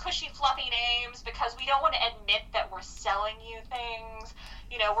kind of cushy, fluffy names because we don't want to admit that we're selling you things.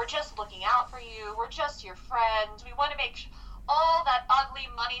 We're just looking out for you. We're just your friends. We want to make all that ugly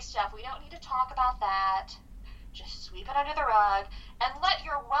money stuff. We don't need to talk about that. Just sweep it under the rug and let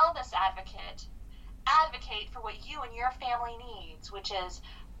your wellness advocate advocate for what you and your family needs, which is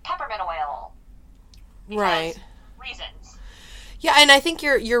peppermint oil. Right. Reasons. Yeah, and I think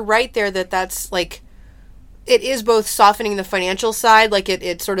you're right there that's like it is both softening the financial side, like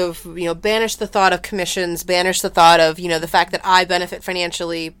it sort of, banish the thought of commissions, banish the thought of, the fact that I benefit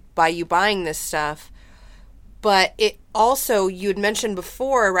financially by you buying this stuff. But it also, you had mentioned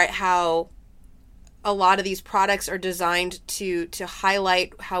before, right, how a lot of these products are designed to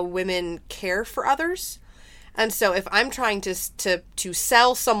highlight how women care for others. And so if I'm trying to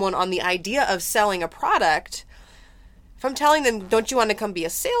sell someone on the idea of selling a product, if I'm telling them, don't you want to come be a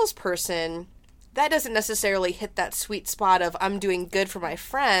salesperson, that doesn't necessarily hit that sweet spot of I'm doing good for my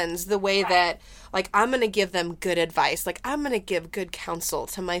friends the way that, like, I'm going to give them good advice. Like, I'm going to give good counsel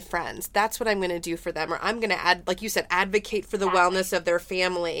to my friends. That's what I'm going to do for them. Or I'm going to, like you said, advocate for the wellness of their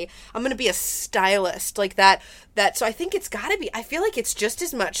family. I'm going to be a stylist like that. So I think it's got to be, I feel like it's just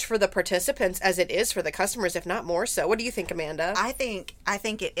as much for the participants as it is for the customers, if not more so. What do you think, Amanda? I think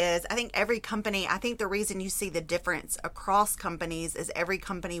it is. I think every company, I think the reason you see the difference across companies is every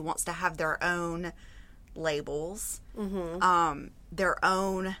company wants to have their own labels, their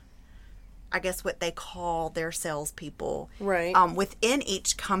own, I guess what they call their salespeople. Right. Within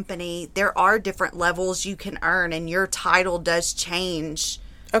each company, there are different levels you can earn, and your title does change.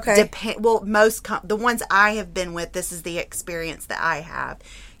 Okay. The ones I have been with, this is the experience that I have.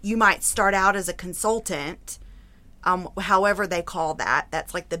 You might start out as a consultant, however they call that.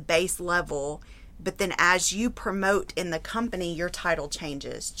 That's like the base level. But then as you promote in the company, your title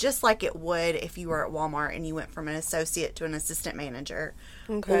changes. Just like it would if you were at Walmart and you went from an associate to an assistant manager.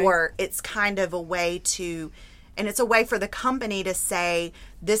 Okay. Or it's kind of a way to, and it's a way for the company to say,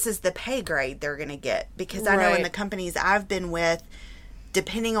 this is the pay grade they're going to get. Because I know in the companies I've been with,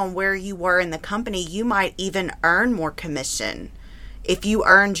 depending on where you were in the company, you might even earn more commission. If you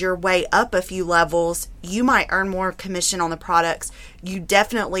earned your way up a few levels, you might earn more commission on the products. You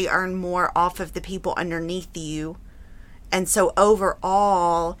definitely earn more off of the people underneath you. And so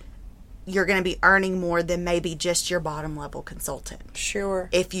overall, you're going to be earning more than maybe just your bottom level consultant. Sure.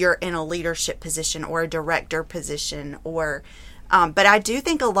 If you're in a leadership position or a director position or, but I do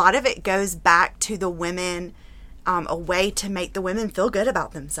think a lot of it goes back to the women, a way to make the women feel good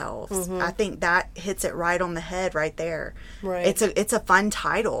about themselves. I think that hits it right on the head right there. Right. It's a fun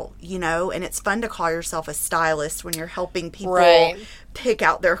title, and it's fun to call yourself a stylist when you're helping people pick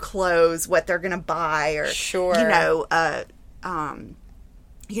out their clothes, what they're going to buy, or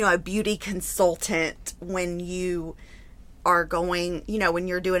a beauty consultant when you are going, when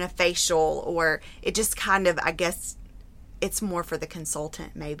you're doing a facial, or it just kind of, I guess, it's more for the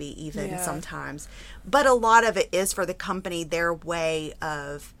consultant maybe even sometimes. But a lot of it is for the company, their way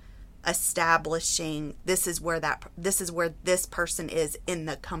of establishing this is where this person is in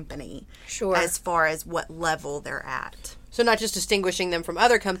the company. Sure. As far as what level they're at. So not just distinguishing them from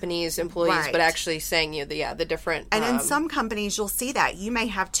other companies' employees, but actually saying the different. And in some companies, you'll see that. You may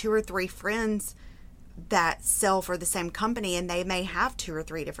have 2 or 3 friends that sell for the same company, and they may have 2 or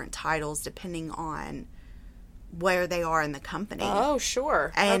 3 different titles depending on where they are in the company. Oh,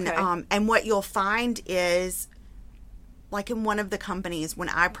 sure. And and what you'll find is, like in one of the companies, when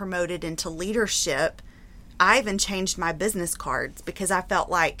I promoted into leadership, I even changed my business cards because I felt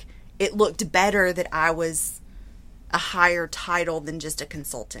like it looked better that I was a higher title than just a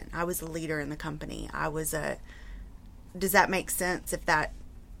consultant. I was a leader in the company. Does that make sense?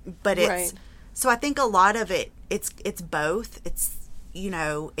 So I think a lot of it's both. It's,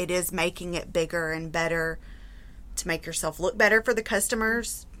 it is making it bigger and better to make yourself look better for the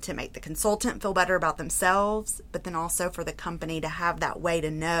customers, to make the consultant feel better about themselves, but then also for the company to have that way to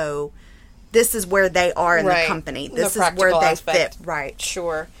know this is where they are in the company. This is where they fit. Right.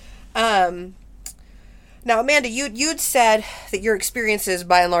 Sure. Now, Amanda, you'd said that your experiences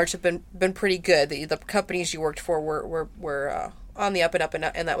by and large have been pretty good. The companies you worked for were on the up and up,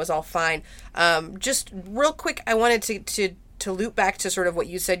 and that was all fine. Just real quick, I wanted to loop back to sort of what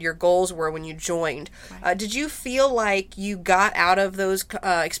you said your goals were when you joined. Right. Did you feel like you got out of those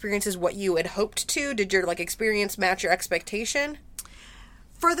experiences what you had hoped to? Did your experience match your expectation?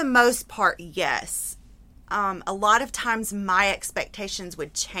 For the most part, yes. A lot of times my expectations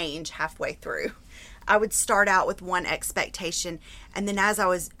would change halfway through. I would start out with one expectation, and then as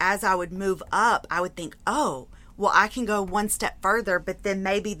I would move up, I would think, oh, well, I can go one step further, but then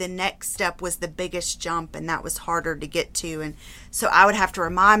maybe the next step was the biggest jump, and that was harder to get to. And so I would have to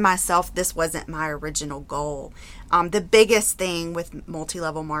remind myself this wasn't my original goal. The biggest thing with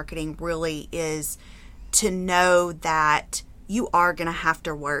multi-level marketing really is to know that you are going to have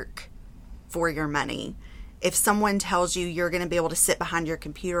to work for your money. If someone tells you you're going to be able to sit behind your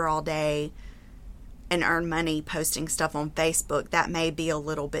computer all day and earn money posting stuff on Facebook, that may be a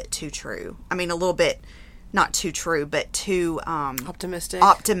little bit too true. I mean, a little bit not too true, but too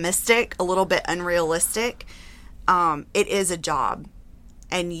optimistic, a little bit unrealistic. It is a job,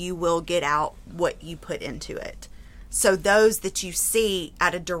 and you will get out what you put into it. So those that you see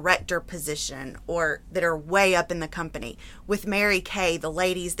at a director position or that are way up in the company, with Mary Kay, the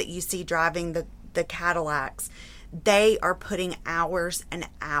ladies that you see driving the Cadillacs, they are putting hours and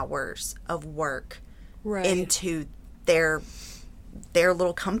hours of work into their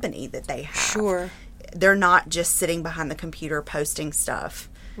little company that they have. Sure. They're not just sitting behind the computer posting stuff.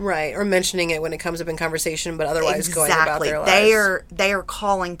 Right, or mentioning it when it comes up in conversation, but otherwise going about their lives. They are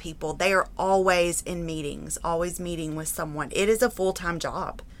calling people. They are always in meetings, always meeting with someone. It is a full-time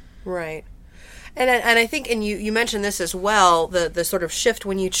job. Right. And I think, and you mentioned this as well, the sort of shift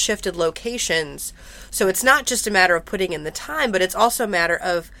when you shifted locations. So it's not just a matter of putting in the time, but it's also a matter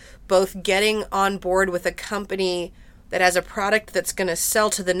of both getting on board with a company that has a product that's going to sell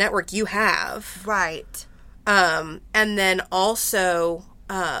to the network you have. Right. And then also,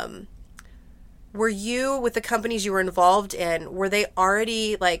 were you, with the companies you were involved in, were they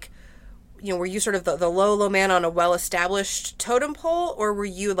already like, were you sort of the low man on a well-established totem pole, or were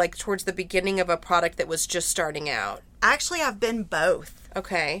you like towards the beginning of a product that was just starting out? Actually, I've been both.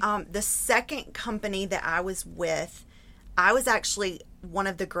 Okay. The second company that I was with, I was actually one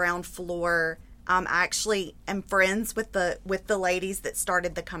of the ground floor. I actually am friends with the ladies that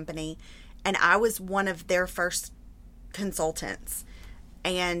started the company, and I was one of their first consultants.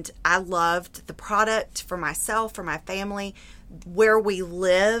 And I loved the product for myself, for my family. Where we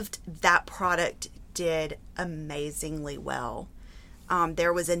lived, that product did amazingly well.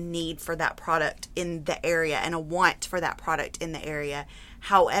 There was a need for that product in the area and a want for that product in the area.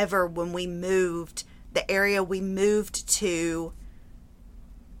 However, when we moved, the area we moved to,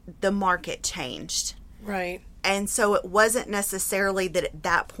 the market changed. Right. And so it wasn't necessarily that at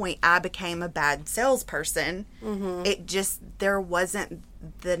that point I became a bad salesperson. Mm-hmm. It just, there wasn't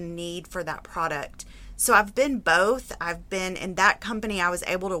the need for that product. So I've been both. I've been in that company. I was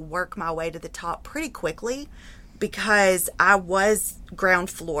able to work my way to the top pretty quickly because I was ground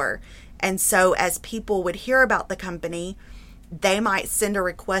floor. And so as people would hear about the company, they might send a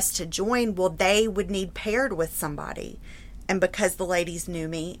request to join. Well, they would need paired with somebody. And because the ladies knew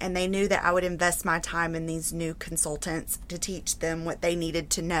me and they knew that I would invest my time in these new consultants to teach them what they needed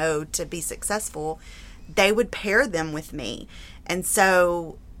to know to be successful, they would pair them with me. And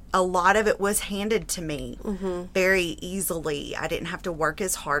so a lot of it was handed to me very easily. I didn't have to work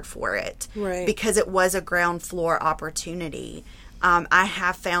as hard for it because it was a ground floor opportunity. I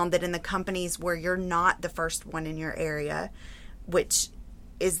have found that in the companies where you're not the first one in your area, which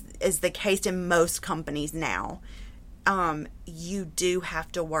is the case in most companies now, you do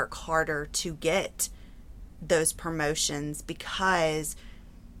have to work harder to get those promotions because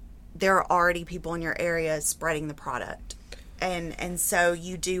there are already people in your area spreading the product. And so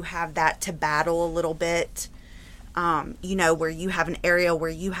you do have that to battle a little bit, where you have an area where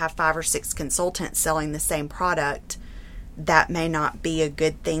you have 5 or 6 consultants selling the same product. That may not be a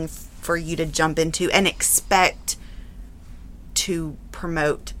good thing for you to jump into and expect to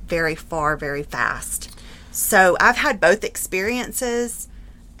promote very far, very fast. So I've had both experiences,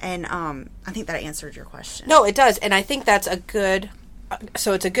 and I think that answered your question. No, it does, and I think that's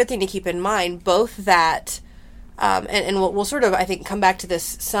so it's a good thing to keep in mind, both that, and we'll sort of, I think, come back to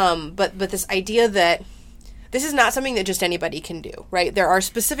this some, but this idea that this is not something that just anybody can do, right? There are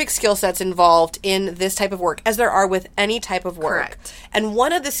specific skill sets involved in this type of work, as there are with any type of work. Correct. And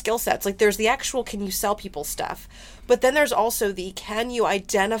one of the skill sets, like there's the actual can you sell people stuff, but then there's also the can you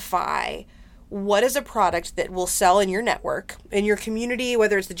identify what is a product that will sell in your network, in your community,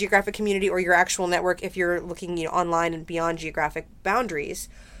 whether it's the geographic community or your actual network, if you're looking online and beyond geographic boundaries,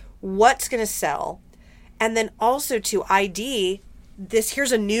 what's going to sell? And then also to ID this,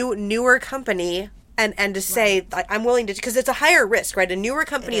 here's a newer company, and to say, I'm willing to, because it's a higher risk, right? A newer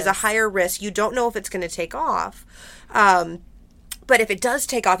company is a higher risk. You don't know if it's going to take off. But if it does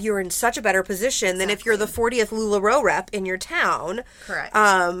take off, you're in such a better position than if you're the 40th LuLaRoe rep in your town. Correct.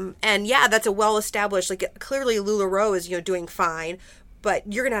 And yeah, that's a well-established, like clearly LuLaRoe is, doing fine, but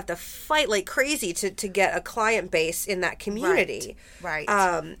you're going to have to fight like crazy to get a client base in that community. Right.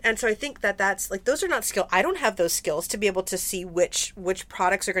 And so I think that's like, those are not skill. I don't have those skills to be able to see which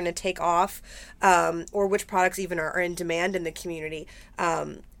products are going to take off, or which products even are in demand in the community.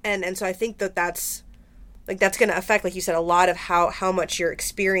 And so I think that's going to affect, like you said, a lot of how much your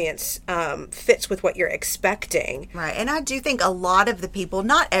experience fits with what you're expecting. Right. And I do think a lot of the people,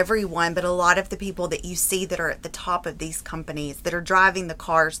 not everyone, but a lot of the people that you see that are at the top of these companies, that are driving the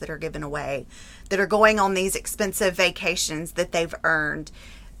cars that are given away, that are going on these expensive vacations that they've earned,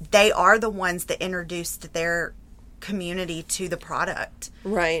 they are the ones that introduced their community to the product.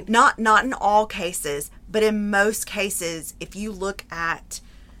 Right. Not in all cases, but in most cases, if you look at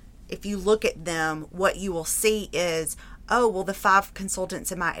them, what you will see is, oh, well, the 5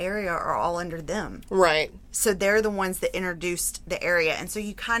 consultants in my area are all under them. Right. So they're the ones that introduced the area. And so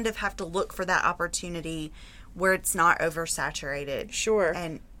you kind of have to look for that opportunity where it's not oversaturated. Sure.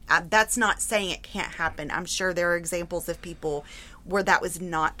 And that's not saying it can't happen. I'm sure there are examples of people where that was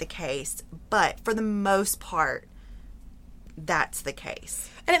not the case. But for the most part, that's the case.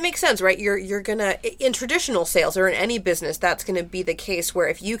 And it makes sense, right? You're gonna, in traditional sales or in any business, that's gonna be the case where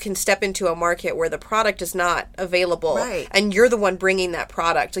if you can step into a market where the product is not available, right, and you're the one bringing that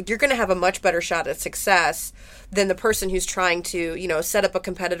product, like, you're gonna have a much better shot at success than the person who's trying to, you know, set up a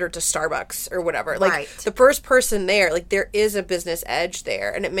competitor to Starbucks or whatever. Like, right, the first person there, like, there is a business edge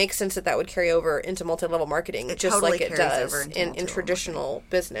there, and it makes sense that would carry over into multi-level marketing, just totally like it does in traditional marketing.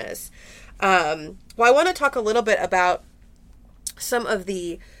 Business. Well, I want to talk a little bit about some of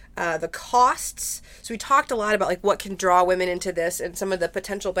the costs. So we talked a lot about, like, what can draw women into this and some of the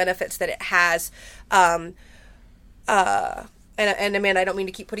potential benefits that it has. And Amanda, I don't mean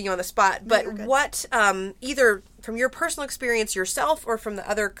to keep putting you on the spot, but what, either from your personal experience yourself or from the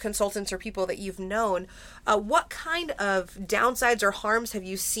other consultants or people that you've known, what kind of downsides or harms have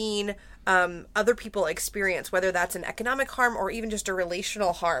you seen other people experience, whether that's an economic harm or even just a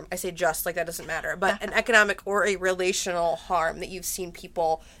relational harm? I say just, like, that doesn't matter, but an economic or a relational harm that you've seen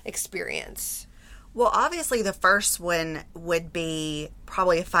people experience. Well, obviously the first one would be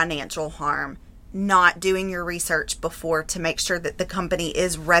probably a financial harm. Not doing your research before to make sure that the company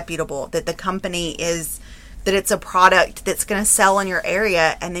is reputable, that the company is, that it's a product that's going to sell in your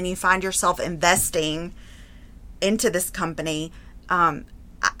area, and then you find yourself investing into this company.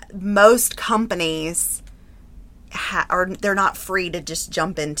 Most companies they're not free to just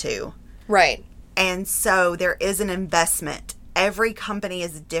jump into. Right. And so there is an investment. Every company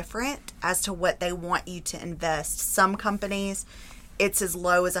is different as to what they want you to invest. Some companies, it's as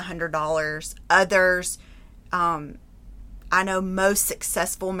low as $100. Others, I know most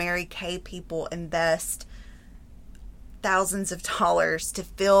successful Mary Kay people invest thousands of dollars to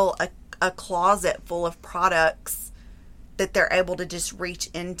fill a closet full of products that they're able to just reach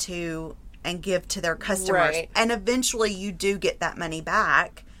into and give to their customers. Right. And eventually you do get that money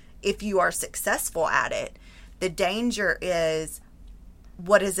back if you are successful at it. The danger is,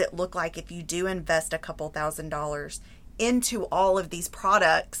 what does it look like if you do invest a couple $1,000s into all of these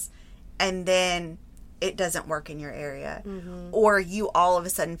products and then it doesn't work in your area? Mm-hmm. Or you all of a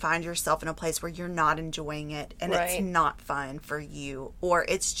sudden find yourself in a place where you're not enjoying it and right. It's not fun for you, or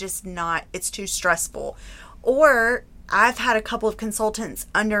it's just not, it's too stressful. Or I've had a couple of consultants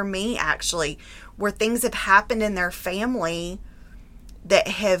under me actually where things have happened in their family that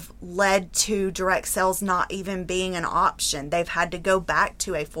have led to direct sales not even being an option. They've had to go back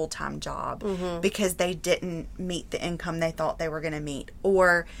to a full-time job mm-hmm. because they didn't meet the income they thought they were going to meet.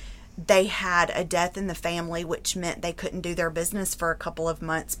 Or they had a death in the family, which meant they couldn't do their business for a couple of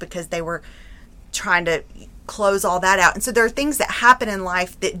months because they were trying to close all that out. And so there are things that happen in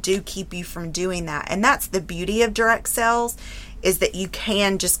life that do keep you from doing that. And that's the beauty of direct sales, is that you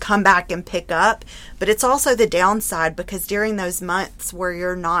can just come back and pick up. But it's also the downside, because during those months where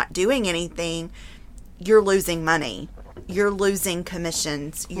you're not doing anything, you're losing money. You're losing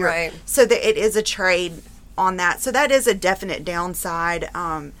commissions. Right. So that it is a trade on that. So that is a definite downside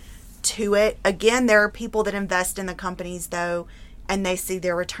to it. Again, there are people that invest in the companies, though, and they see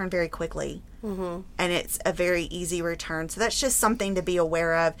their return very quickly. Mm-hmm. And it's a very easy return. So that's just something to be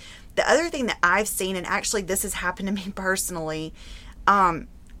aware of. The other thing that I've seen, and actually this has happened to me personally,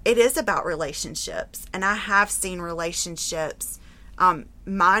 it is about relationships. And I have seen relationships,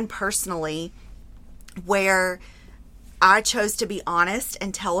 mine personally, where I chose to be honest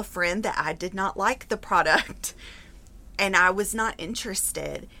and tell a friend that I did not like the product and I was not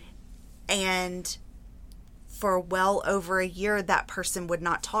interested. And for well over a year, that person would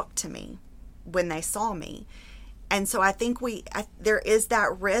not talk to me when they saw me. And so I think there is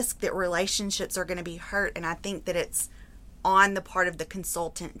that risk that relationships are going to be hurt. And I think that it's on the part of the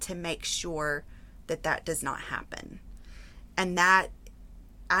consultant to make sure that that does not happen. And that,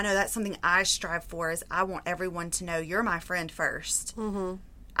 I know that's something I strive for, is I want everyone to know you're my friend first. Mm-hmm.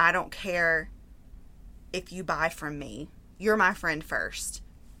 I don't care if you buy from me. You're my friend first,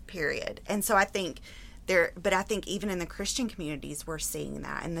 period. And so I think but I think even in the Christian communities, we're seeing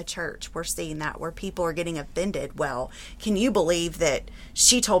that. In the church, we're seeing that, where people are getting offended. Well, can you believe that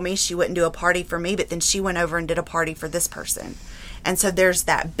she told me she wouldn't do a party for me, but then she went over and did a party for this person? And so there's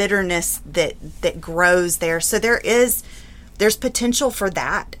that bitterness that grows there. So there's there's potential for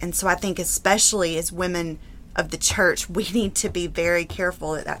that. And so I think especially as women of the church, we need to be very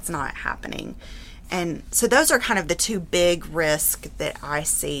careful that that's not happening. And so those are kind of the two big risks that I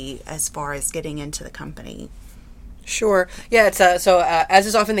see as far as getting into the company. Sure. Yeah, it's as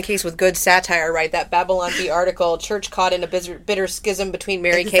is often the case with good satire, right? That Babylon Bee article, church caught in a bitter schism between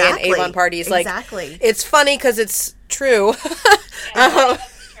Mary Kay and Avon parties. Like, exactly. It's funny because it's true.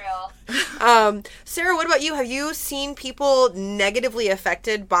 That's true. Sarah, what about you? Have you seen people negatively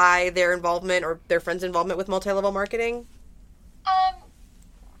affected by their involvement or their friends' involvement with multi-level marketing?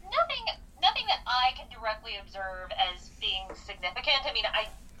 Nothing that I can directly observe as being significant. I mean,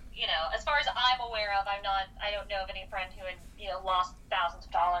 as far as I'm aware of, I don't know of any friend who had, lost thousands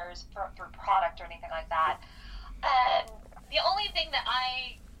of dollars for product or anything like that. The only thing that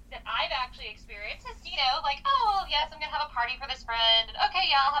I've actually experienced is, like, oh, yes, I'm going to have a party for this friend. And, okay,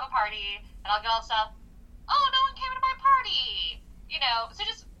 yeah, I'll have a party. And I'll get all the stuff. Oh, no one came to my party. So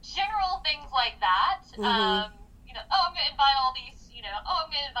just general things like that. Mm-hmm. Oh, I'm going to invite all these, I'm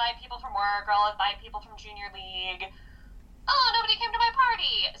going to invite people from work, or I'll invite people from junior league. Oh, nobody came to my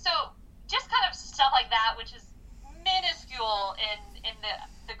party. So just kind of stuff like that, which is minuscule in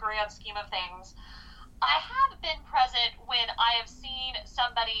the grand scheme of things. I have been present when I have seen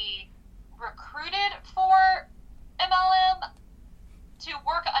somebody recruited for MLM to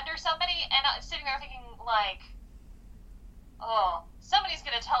work under somebody, and I'm sitting there thinking, like, oh, somebody's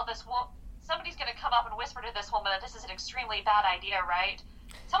going to come up and whisper to this woman that this is an extremely bad idea, right?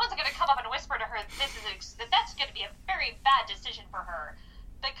 Someone's going to come up and whisper to her that's going to be a very bad decision for her,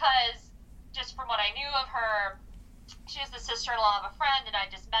 because just from what I knew of her, she was the sister-in-law of a friend, and I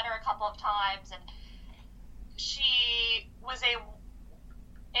just met her a couple of times, and she was a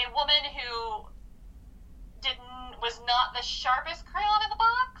woman who was not the sharpest crayon in the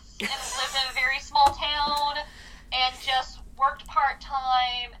box, and lived in a very small town, and just worked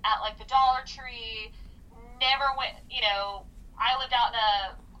part-time at, like, the Dollar Tree, never went, I lived out in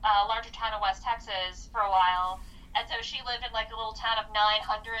a larger town in West Texas for a while, and so she lived in, like, a little town of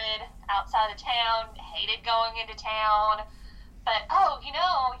 900 outside of town, hated going into town, but, oh,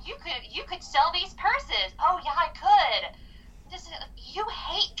 you could sell these purses. Oh, yeah, I could. You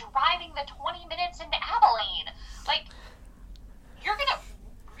hate driving the 20 minutes into Abilene. Like, you're gonna,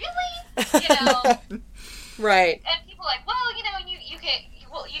 really? Right. And people are like, well, you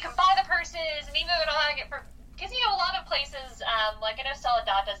can buy the purses, and even though they're not get for, because a lot of places, like I know Stella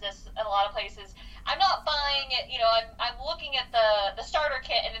Dot does this in a lot of places. I'm not buying it. I'm looking at the starter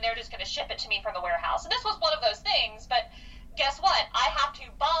kit, and then they're just going to ship it to me from the warehouse. And this was one of those things. But guess what? I have to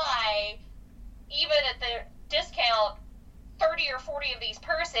buy, even at the discount, 30 or 40 of these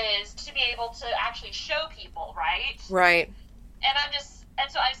purses to be able to actually show people, right? Right.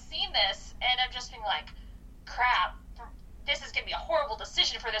 And so I've seen this, and I'm just being like, crap, this is going to be a horrible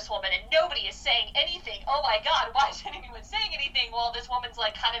decision for this woman, and nobody is saying anything. Oh my God, why isn't anyone saying anything? Well, this woman's,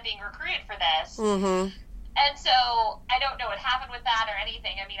 like, kind of being recruited for this. Mm-hmm. And so I don't know what happened with that or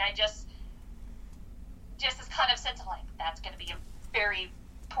anything. I mean, I just this kind of sense of, like, that's going to be a very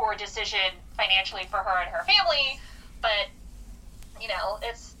poor decision financially for her and her family, but,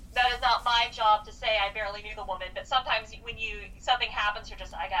 that is not my job to say. I barely knew the woman, but sometimes when something happens, you're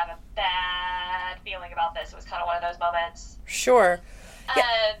just, I got a bad feeling about this. It was kind of one of those moments. Sure.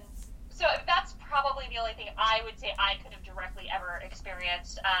 Yeah. So that's probably the only thing I would say I could have directly ever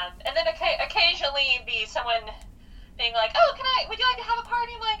experienced. And then occasionally be someone being like, oh, would you like to have a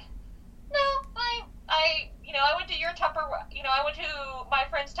party? I'm like, no, I went to your I went to my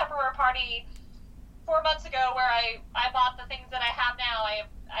friend's Tupperware party 4 months ago where I bought the things that I have now.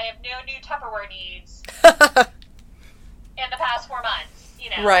 I have no new Tupperware needs in the past 4 months,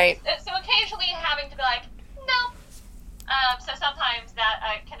 Right. So occasionally having to be like, no. So sometimes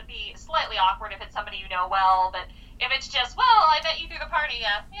that can be slightly awkward if it's somebody you know well, but if it's just, well, I met you through the party,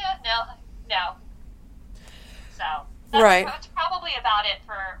 no. So that's probably about it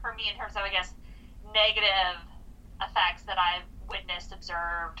for me in terms of, I guess, negative effects that I've witnessed,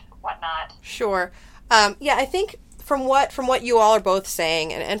 observed, whatnot. Sure. I think from what you all are both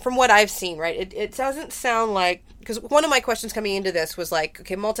saying and from what I've seen, right, it doesn't sound like, because one of my questions coming into this was like,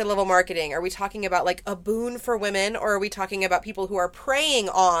 okay, multi-level marketing, are we talking about like a boon for women, or are we talking about people who are preying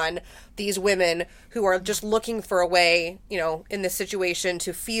on these women who are just looking for a way, in this situation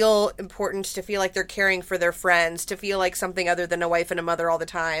to feel important, to feel like they're caring for their friends, to feel like something other than a wife and a mother all the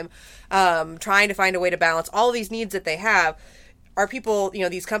time, trying to find a way to balance all these needs that they have. Are people,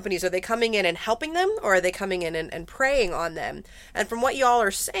 these companies, are they coming in and helping them, or are they coming in and preying on them? And from what y'all are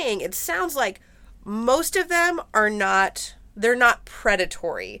saying, it sounds like most of them are not they're not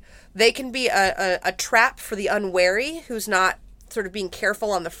predatory. They can be a trap for the unwary who's not sort of being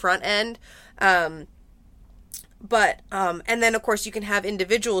careful on the front end. And then of course you can have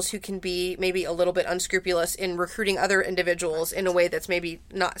individuals who can be maybe a little bit unscrupulous in recruiting other individuals in a way that's maybe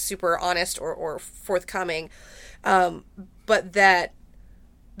not super honest or forthcoming. But that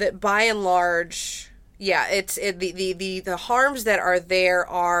by and large, yeah, the harms that are there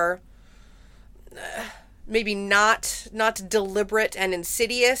are maybe not deliberate and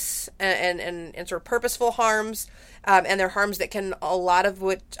insidious and sort of purposeful harms, and they're harms that a lot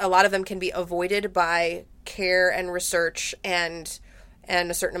of them can be avoided by care and research and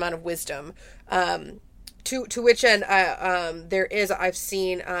a certain amount of wisdom. To which end, I've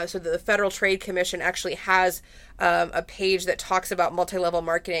seen, so the Federal Trade Commission actually has a page that talks about multi-level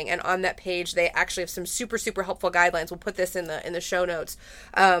marketing, and on that page they actually have some super, super helpful guidelines. We'll put this in the show notes.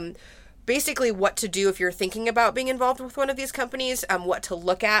 Basically what to do if you're thinking about being involved with one of these companies, what to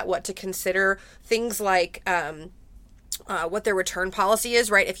look at, what to consider, things like what their return policy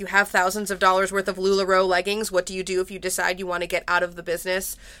is, right? If you have thousands of dollars worth of LuLaRoe leggings, what do you do if you decide you want to get out of the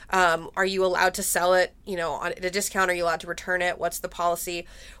business? Are you allowed to sell it, at a discount? Are you allowed to return it? What's the policy?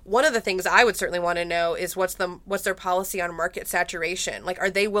 One of the things I would certainly want to know is what's their policy on market saturation? Like, are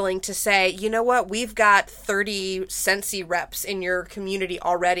they willing to say, you know what, we've got 30 Scentsy reps in your community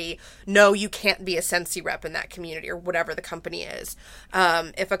already. No, you can't be a Scentsy rep in that community, or whatever the company is.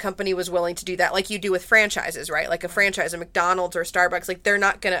 If a company was willing to do that, like you do with franchises, right? Like a franchise, a McDonald's or Starbucks, like they're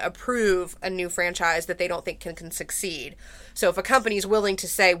not going to approve a new franchise that they don't think can succeed. So if a company's willing to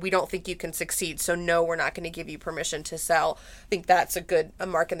say, we don't think you can succeed, so no, we're not going to give you permission to sell, I think that's a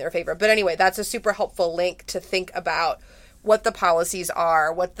mark in their favor. But anyway, that's a super helpful link to think about what the policies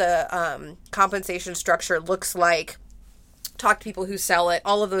are, what the compensation structure looks like, talk to people who sell it,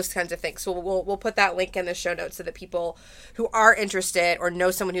 all of those kinds of things. So we'll put that link in the show notes so that people who are interested or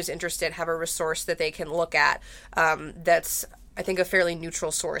know someone who's interested have a resource that they can look at. That's, I think, a fairly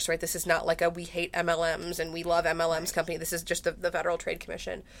neutral source, right? This is not like we hate MLMs and we love MLMs company. This is just the Federal Trade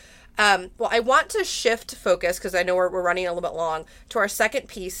Commission. Well, I want to shift focus, because I know we're running a little bit long, to our second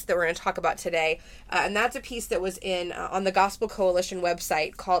piece that we're going to talk about today. And that's a piece that was on the Gospel Coalition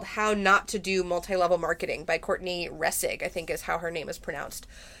website called How Not to Do Multi-Level Marketing by Courtney Ressig, I think is how her name is pronounced.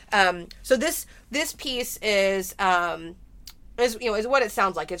 So this piece is what it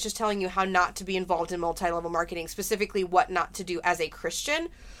sounds like. It's just telling you how not to be involved in multi-level marketing, specifically what not to do as a Christian.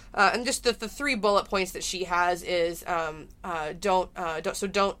 And just the 3 bullet points that she has is don't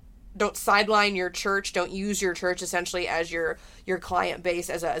sideline your church. Don't use your church essentially as your client base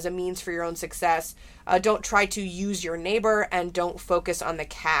as a means for your own success. Don't try to use your neighbor, and don't focus on the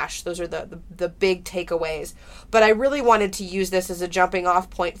cash. Those are the big takeaways. But I really wanted to use this as a jumping off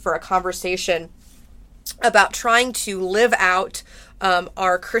point for a conversation about trying to live out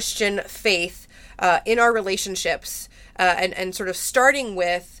our Christian faith in our relationships, and sort of starting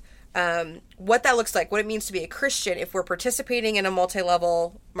with what that looks like, what it means to be a Christian if we're participating in a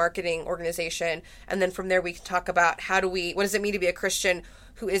multi-level marketing organization. And then from there we can talk about what does it mean to be a Christian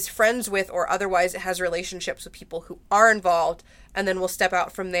who is friends with or otherwise has relationships with people who are involved. And then we'll step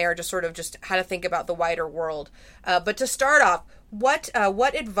out from there to sort of just how to think about the wider world. But to start off, what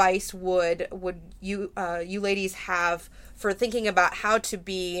advice would you ladies have for thinking about how to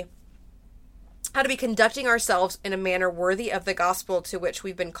be conducting ourselves in a manner worthy of the gospel to which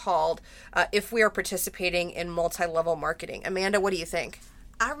we've been called, if we are participating in multi-level marketing? Amanda, what do you think?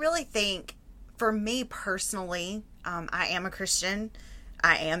 I really think, for me personally, I am a Christian.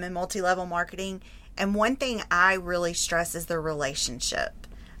 I am in multi-level marketing. And one thing I really stress is the relationship.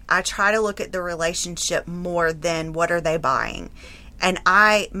 I try to look at the relationship more than what are they buying. And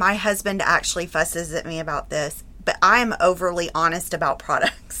my husband actually fusses at me about this, but I'm overly honest about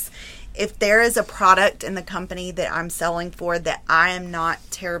products. If there is a product in the company that I'm selling for that I am not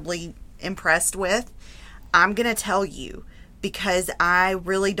terribly impressed with, I'm going to tell you, because I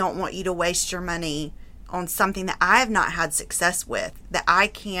really don't want you to waste your money on something that I have not had success with, that I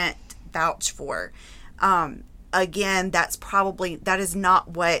can't vouch for. Again, that is not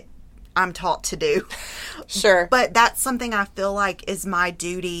what I'm taught to do. Sure. But that's something I feel like is my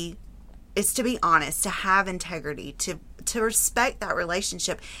duty, is to be honest, to have integrity, to respect that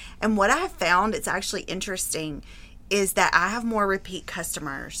relationship. And what I have found, it's actually interesting, is that I have more repeat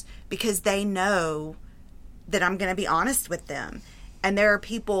customers because they know that I'm going to be honest with them. And there are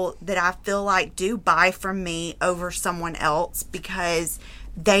people that I feel like do buy from me over someone else because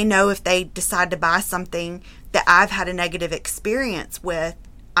they know if they decide to buy something that I've had a negative experience with,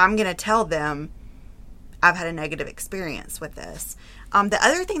 I'm going to tell them I've had a negative experience with this. The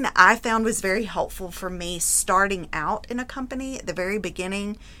other thing that I found was very helpful for me starting out in a company at the very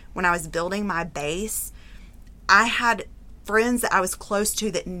beginning when I was building my base, I had friends that I was close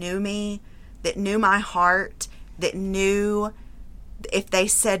to that knew me, that knew my heart, that knew if they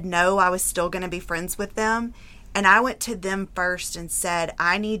said no, I was still going to be friends with them. And I went to them first and said,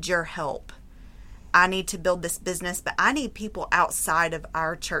 I need your help. I need to build this business, but I need people outside of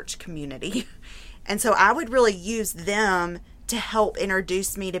our church community. And so I would really use them to help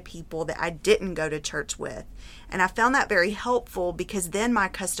introduce me to people that I didn't go to church with. And I found that very helpful because then my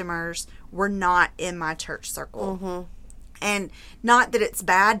customers were not in my church circle. Mm-hmm. And not that it's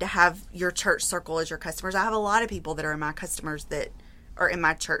bad to have your church circle as your customers. I have a lot of people that are my customers that are in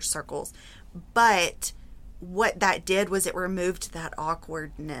my church circles. But what that did was it removed that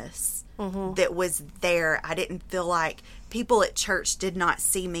awkwardness that was there. I didn't feel like people at church did not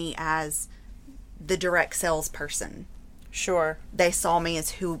see me as the direct salesperson. Sure. They saw me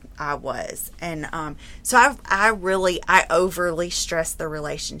as who I was. And so I overly stress the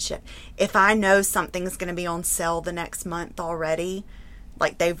relationship. If I know something's going to be on sale the next month already,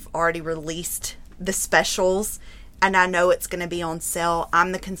 like they've already released the specials, and I know it's going to be on sale,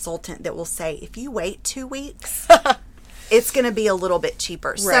 I'm the consultant that will say, if you wait 2 weeks, it's going to be a little bit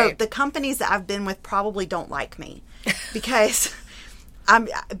cheaper. Right. So the companies that I've been with probably don't like me because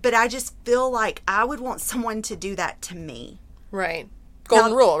but I just feel like I would want someone to do that to me. Right.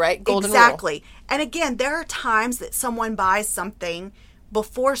 Golden rule, right? Golden rule. Exactly. And again, there are times that someone buys something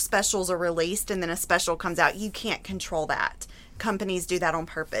before specials are released and then a special comes out. You can't control that. Companies do that on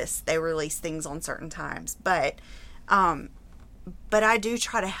purpose. They release things on certain times. But I do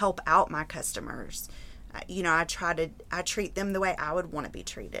try to help out my customers. I treat them the way I would want to be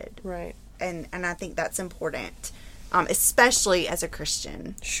treated. Right. And I think that's important. Especially as a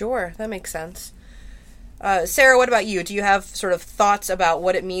Christian. Sure, that makes sense. Sara, what about you? Do you have sort of thoughts about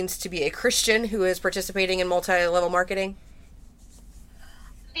what it means to be a Christian who is participating in multi-level marketing?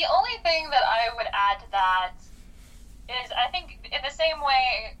 The only thing that I would add to that is I think in the same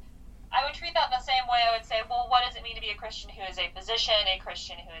way, I would treat that in the same way I would say, well, what does it mean to be a Christian who is a physician, a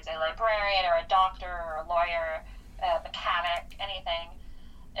Christian who is a librarian or a doctor or a lawyer, a mechanic, anything,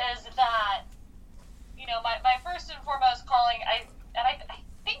 is that my first and foremost calling, I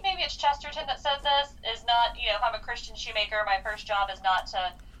think maybe it's Chesterton that says this, is not, if I'm a Christian shoemaker, my first job is not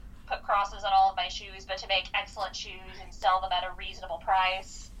to put crosses on all of my shoes, but to make excellent shoes and sell them at a reasonable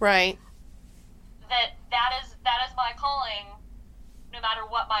price. Right. That is my calling, no matter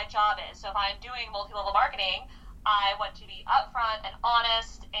what my job is. So if I'm doing multi-level marketing, I want to be upfront and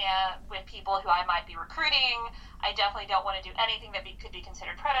honest and with people who I might be recruiting. I definitely don't want to do anything that could be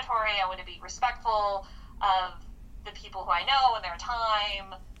considered predatory. I want to be respectful of the people who I know and their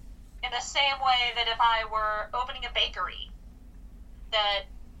time. In the same way that if I were opening a bakery, that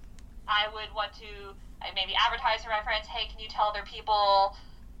I would want to maybe advertise to my friends, hey, can you tell other people,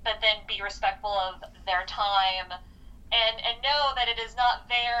 but then be respectful of their time and know that it is not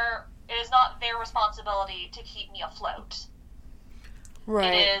their responsibility to keep me afloat.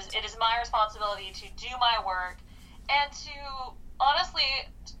 Right. It is my responsibility to do my work and to honestly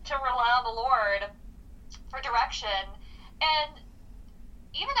to rely on the Lord for direction, and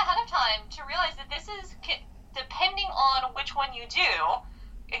even ahead of time to realize that this is depending on which one you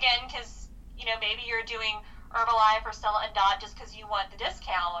do. Again, because maybe you're doing Herbalife or Stella and Dot just because you want the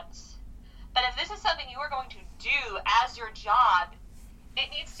discounts. But if this is something you are going to do as your job, it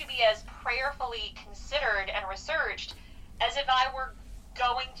needs to be as prayerfully considered and researched as if I were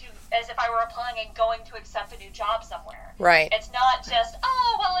applying and going to accept a new job somewhere. Right. It's not just,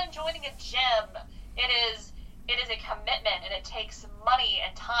 I'm joining a gym. It is a commitment, and it takes money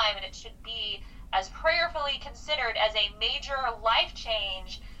and time, and it should be as prayerfully considered as a major life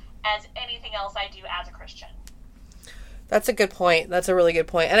change as anything else I do as a Christian. That's a good point. That's a really good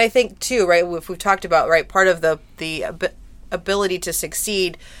point. And I think, too, right, if we've talked about, right, part of the ability to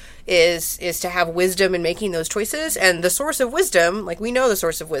succeed is to have wisdom in making those choices. And the source of wisdom, like we know the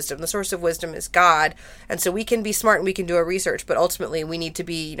source of wisdom. The source of wisdom is God. And so we can be smart and we can do our research, but ultimately we need to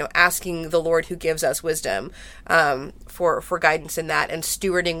be, asking the Lord who gives us wisdom for guidance in that and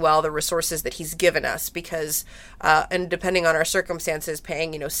stewarding well the resources that he's given us because, and depending on our circumstances,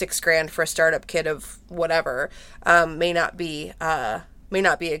 paying, $6,000 for a startup kit of whatever may not be a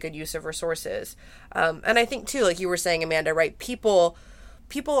good use of resources. And I think too, like you were saying, Amanda, right? People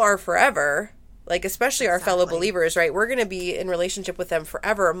are forever, like especially our fellow believers, right? We're going to be in relationship with them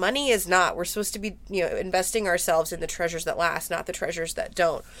forever. Money is not. We're supposed to be, investing ourselves in the treasures that last, not the treasures that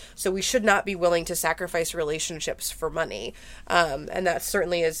don't. So we should not be willing to sacrifice relationships for money. And that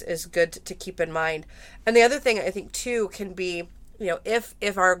certainly is good to keep in mind. And the other thing I think too can be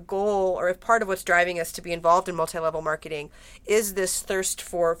if our goal, or if part of what's driving us to be involved in multi-level marketing is this thirst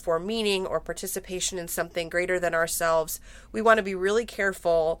for meaning or participation in something greater than ourselves, we want to be really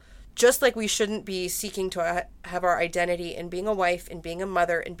careful. Just like we shouldn't be seeking to have our identity in being a wife, in being a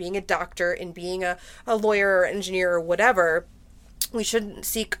mother, in being a doctor, in being a lawyer or engineer or whatever, we shouldn't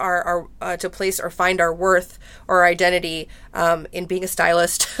seek our to place or find our worth or our identity in being a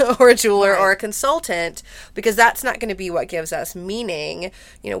stylist or a jeweler or a consultant, because that's not going to be what gives us meaning.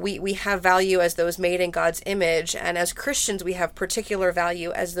 We have value as those made in God's image, and as Christians, we have particular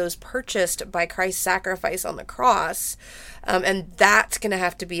value as those purchased by Christ's sacrifice on the cross. And that's going to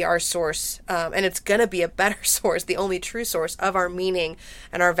have to be our source. And it's going to be a better source, the only true source of our meaning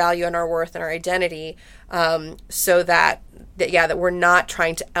and our value and our worth and our identity. So that we're not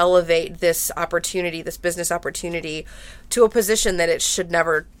trying to elevate this opportunity, this business opportunity, to a position that it should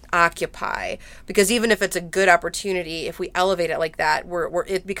never occupy. Because even if it's a good opportunity, if we elevate it like that,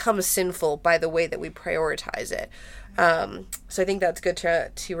 it becomes sinful by the way that we prioritize it. So I think that's good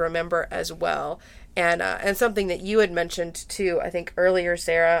to remember as well. And something that you had mentioned too, I think earlier,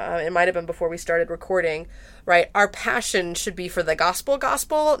 Sara, it might have been before we started recording, right? Our passion should be for the gospel,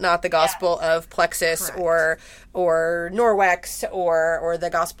 not the gospel of Plexus or Norwex or the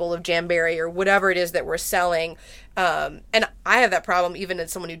gospel of Jamberry or whatever it is that we're selling. And I have that problem even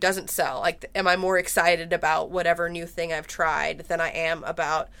as someone who doesn't sell. Like, am I more excited about whatever new thing I've tried than I am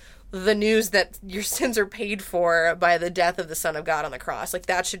about the news that your sins are paid for by the death of the Son of God on the cross? Like,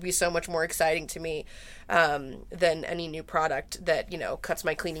 that should be so much more exciting to me than any new product that, cuts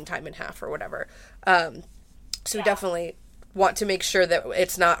my cleaning time in half or whatever. So we definitely want to make sure that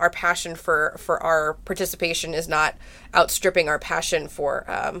it's not, our passion for our participation is not outstripping our passion for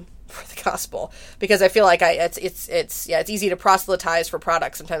the gospel, because I feel like it's easy to proselytize for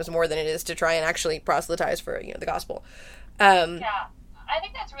products sometimes more than it is to try and actually proselytize for the gospel. I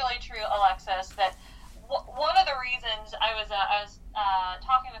think that's really true, Alexis, that one of the reasons I was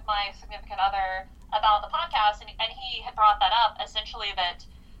talking with my significant other about the podcast, and he had brought that up, essentially that,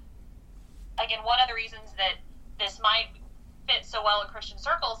 again, one of the reasons that this might fit so well in Christian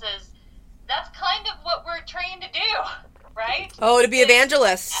circles is that's kind of what we're trained to do, right? Oh, to be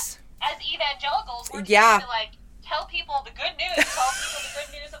evangelists. As evangelicals, we're trained to, tell people the good news,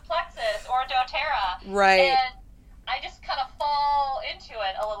 of Plexus or doTERRA. Right. And I just kind of fall into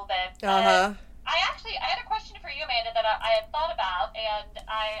it a little bit. Uh-huh. I had a question for you, Amanda, that I had thought about, and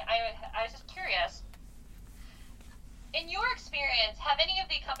I was just curious. In your experience, have any of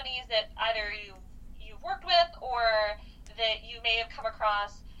the companies that either you've worked with or that you may have come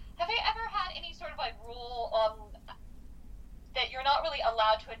across, have they ever had any sort of rule that you're not really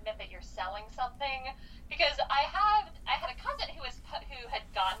allowed to admit that you're selling something? Because I had a cousin who had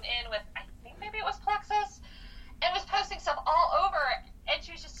gotten in with, I think maybe it was Plexus, and was posting stuff all over, and she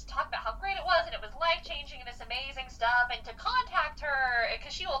was just talking about how great it was, and it was life-changing, and this amazing stuff, and to contact her,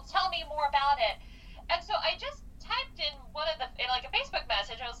 because she will tell me more about it. And so I just typed in a Facebook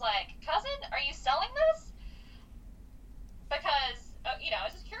message, I was like, cousin, are you selling this? Because, I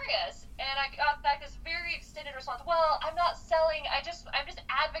was just curious, and I got back this very extended response, well, I'm not selling, I'm just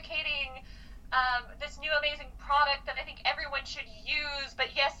advocating this new amazing product that I think everyone should use,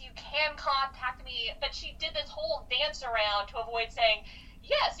 but yes, you can contact me. But she did this whole dance around to avoid saying,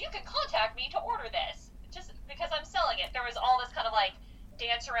 yes, you can contact me to order this, just because I'm selling it. There was all this kind of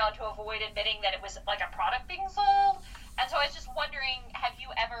dance around to avoid admitting that it was a product being sold. And so I was just wondering, have you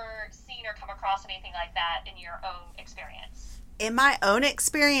ever seen or come across anything like that in your own experience? In my own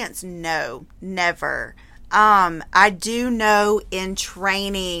experience, no, never. I do know in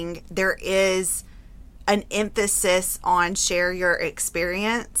training there is an emphasis on share your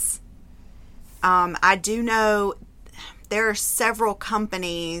experience. I do know there are several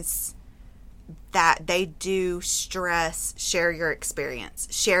companies that they do stress share your experience.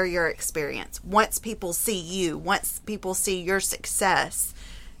 Share your experience. Once people see you, once people see your success,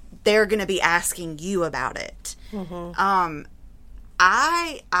 they're going to be asking you about it. Mm-hmm.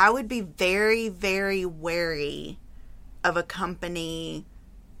 I would be very, very wary of a company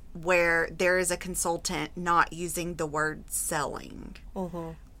where there is a consultant not using the word selling.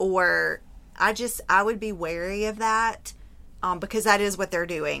 Mm-hmm. Or I would be wary of that because that is what they're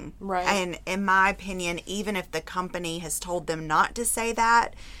doing. Right. And in my opinion, even if the company has told them not to say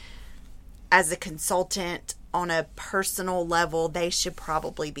that, as a consultant on a personal level, they should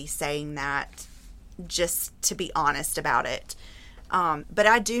probably be saying that, just to be honest about it. But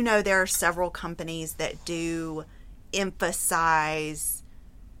I do know there are several companies that do emphasize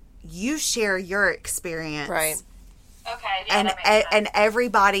you share your experience. Right. Okay, yeah, that makes sense. And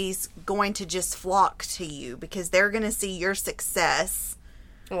everybody's going to just flock to you because they're going to see your success.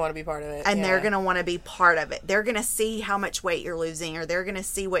 I want to be part of it. And they're going to want to be part of it. They're going to see how much weight you're losing, or they're going to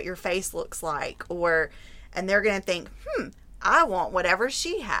see what your face looks like, and they're going to think, I want whatever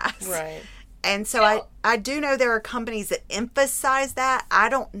she has. Right. And so I do know there are companies that emphasize that. I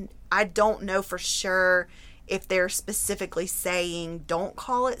don't know for sure if they're specifically saying don't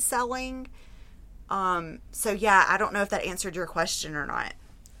call it selling. So yeah, I don't know if that answered your question or not.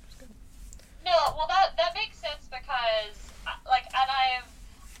 No, well that makes sense because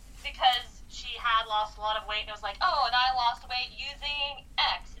because she had lost a lot of weight and it was like, oh, and I lost weight using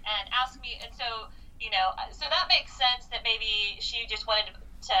X, and ask me, and so so that makes sense that maybe she just wanted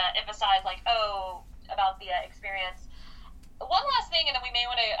to emphasize about the experience. One last thing, and then we may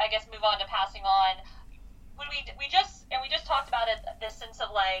want to, I guess, move on to passing on. When we just talked about it, this sense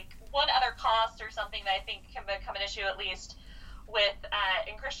of one other cost or something that I think can become an issue, at least with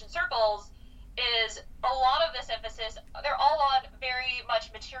in Christian circles, is a lot of this emphasis. They're all on very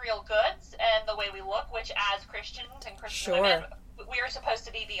much material goods and the way we look, which as Christians and Christian women, we are supposed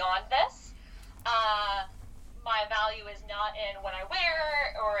to be beyond this. My value is not in what I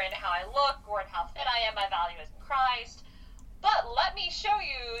wear or in how I look or in how fit I am. My value is in Christ. But let me show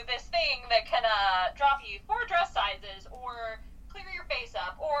you this thing that can drop you 4 dress sizes, or clear your face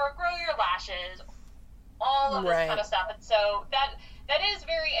up, or grow your lashes, all of this kind of stuff. And so that is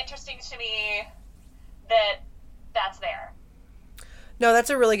very interesting to me that that's there. No,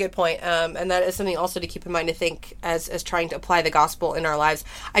 that's a really good point. And that is something also to keep in mind, I think, as trying to apply the gospel in our lives.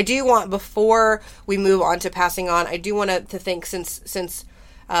 I do want, before we move on to passing on, I do want to think, since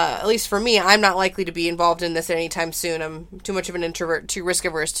at least for me, I'm not likely to be involved in this anytime soon. I'm too much of an introvert, too risk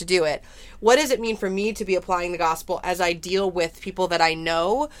averse to do it. What does it mean for me to be applying the gospel as I deal with people that I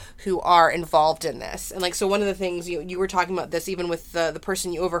know who are involved in this? And so one of the things you were talking about this, even with the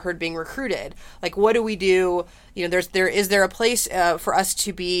person you overheard being recruited. What do we do? Is there a place for us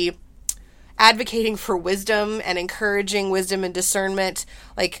to be advocating for wisdom and encouraging wisdom and discernment?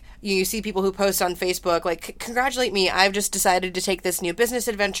 You see people who post on Facebook, congratulate me, I've just decided to take this new business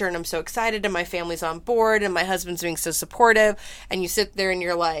adventure and I'm so excited and my family's on board and my husband's being so supportive. And you sit there and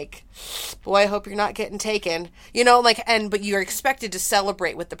you're like, boy, I hope you're not getting taken, but you're expected to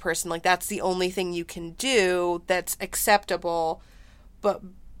celebrate with the person. That's the only thing you can do that's acceptable. But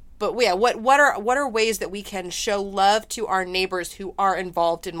yeah, what are ways that we can show love to our neighbors who are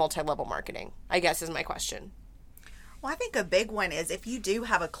involved in multi-level marketing, I guess, is my question. Well, I think a big one is if you do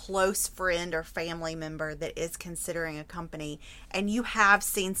have a close friend or family member that is considering a company and you have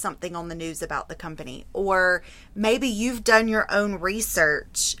seen something on the news about the company, or maybe you've done your own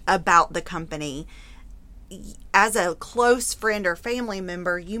research about the company, as a close friend or family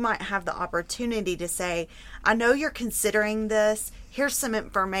member, you might have the opportunity to say, I know you're considering this. Here's some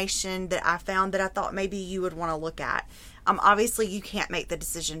information that I found that I thought maybe you would want to look at. Obviously, you can't make the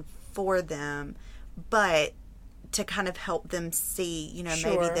decision for them, but to kind of help them see,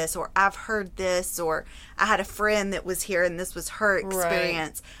 maybe this, or I've heard this, or I had a friend that was here and this was her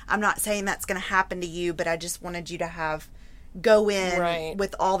experience. Right. I'm not saying that's going to happen to you, but I just wanted you to go in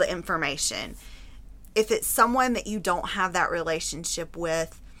with all the information. If it's someone that you don't have that relationship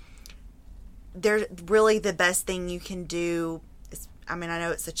with, they're really the best thing you can do is, I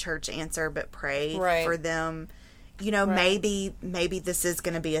know it's a church answer, but pray for them. Maybe this is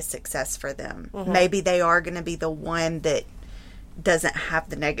going to be a success for them. Mm-hmm. Maybe they are going to be the one that doesn't have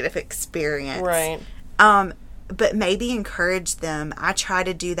the negative experience. Right. But maybe encourage them. I try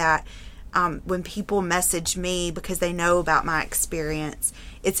to do that when people message me because they know about my experience.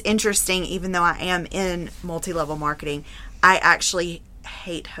 It's interesting, even though I am in multi-level marketing, I actually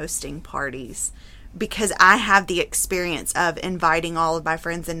hate hosting parties because I have the experience of inviting all of my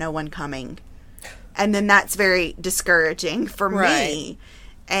friends and no one coming. And then that's very discouraging for me.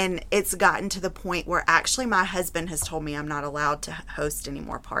 And it's gotten to the point where actually my husband has told me I'm not allowed to host any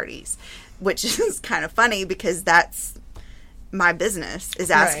more parties, which is kind of funny because that's my business,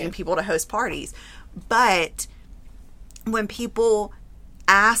 is asking people to host parties. But when people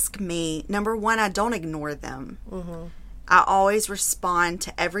ask me, number one, I don't ignore them. Mm-hmm. I always respond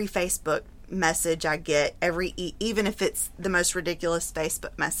to every Facebook message I get, even if it's the most ridiculous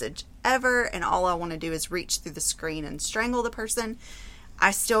Facebook message ever, and all I want to do is reach through the screen and strangle the person.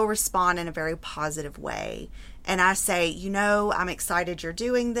 I still respond in a very positive way. And I say, I'm excited you're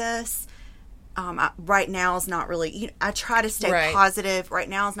doing this. Right now is not really, I try to stay positive. Right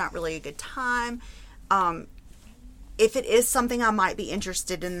now is not really a good time. If it is something I might be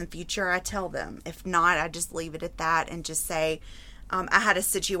interested in the future, I tell them. If not, I just leave it at that and just say, I had a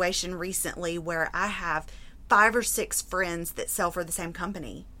situation recently where I have 5 or 6 friends that sell for the same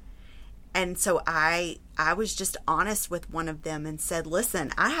company. And so I was just honest with one of them and said,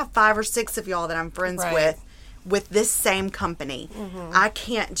 listen, I have 5 or 6 of y'all that I'm friends with this same company. I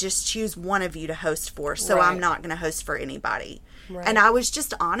can't just choose one of you to host for, so I'm not going to host for anybody. And I was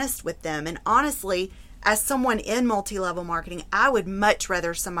just honest with them. And honestly, as someone in multi-level marketing, I would much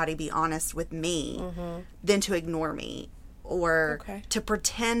rather somebody be honest with me than to ignore me or to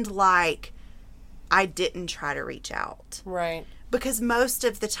pretend like I didn't try to reach out. Right. Because most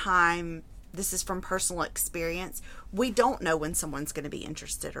of the time, this is from personal experience, we don't know when someone's going to be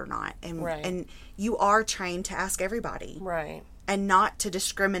interested or not. And you are trained to ask everybody. Right. And not to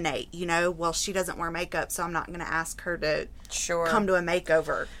discriminate, well, she doesn't wear makeup, so I'm not going to ask her to come to a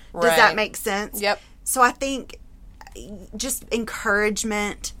makeover. Right. Does that make sense? Yep. So I think just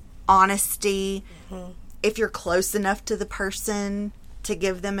encouragement, honesty, if you're close enough to the person to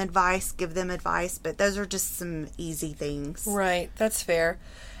give them advice, but those are just some easy things. Right. That's fair.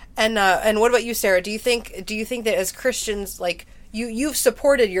 And what about you, Sarah? Do you think that as Christians, like you've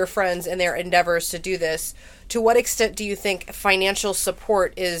supported your friends in their endeavors to do this? To what extent do you think financial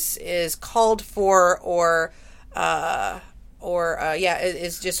support is called for, or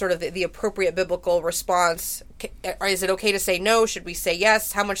is just sort of the appropriate biblical response? Or is it okay to say no? Should we say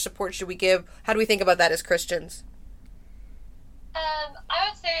yes? How much support should we give? How do we think about that as Christians? I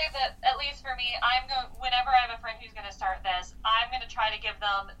would say that, at least for me, whenever I have a friend who's going to start this, I'm going to try to give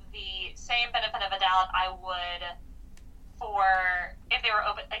them the same benefit of a doubt I would for if they were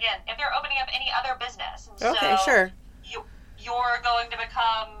if they're opening up any other business. And okay, so sure. You're going to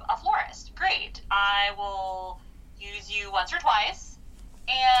become a florist. Great. I will use you once or twice,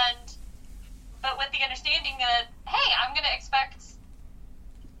 but with the understanding that, hey, I'm going to expect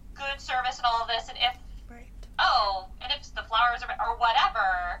good service and all of this, and if the flowers or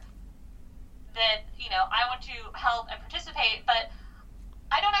whatever, that, I want to help and participate, but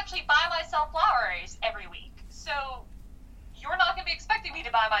I don't actually buy myself flowers every week. So you're not going to be expecting me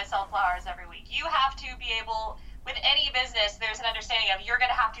to buy myself flowers every week. You have to be able, with any business, there's an understanding of you're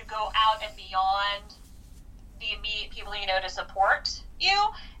going to have to go out and beyond the immediate people you know to support you.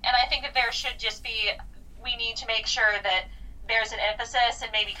 And I think that there should just be, we need to make sure that there's an emphasis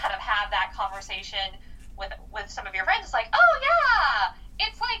and maybe kind of have that conversation with some of your friends. It's like, oh yeah,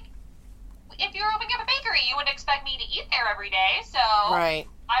 it's like if you're opening up a bakery, you wouldn't expect me to eat there every day, so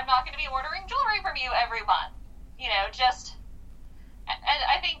I'm not going to be ordering jewelry from you every month. And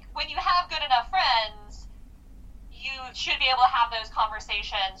I think when you have good enough friends, you should be able to have those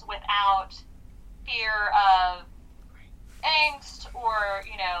conversations without fear of angst or,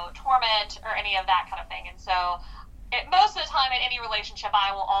 torment or any of that kind of thing. And so most of the time in any relationship,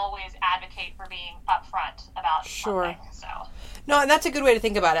 I will always advocate for being upfront about something. So. No, and that's a good way to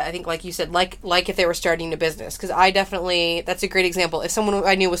think about it. I think, like you said, like if they were starting a business, because that's a great example. If someone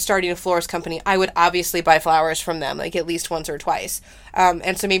I knew was starting a florist company, I would obviously buy flowers from them, like at least once or twice.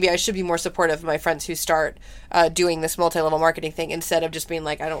 And so maybe I should be more supportive of my friends who start doing this multi-level marketing thing instead of just being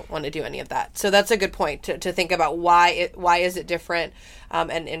like, I don't want to do any of that. So that's a good point to think about why is it different,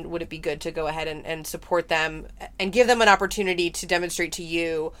 and would it be good to go ahead and support them and give them an opportunity to demonstrate to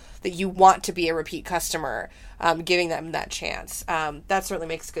you that you want to be a repeat customer, giving them that chance. That certainly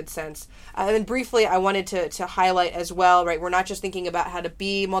makes good sense. And then briefly, I wanted to highlight as well, right? We're not just thinking about how to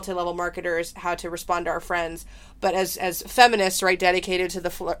be multi-level marketers, how to respond to our friends, but as feminists, right, dedicated to the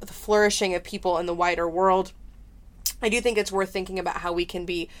flourishing of people in the wider world. I do think it's worth thinking about how we can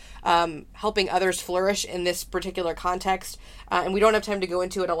be helping others flourish in this particular context. And we don't have time to go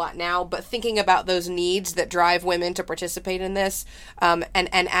into it a lot now, but thinking about those needs that drive women to participate in this, and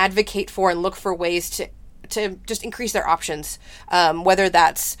advocate for and look for ways to just increase their options, whether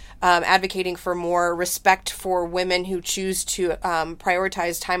that's advocating for more respect for women who choose to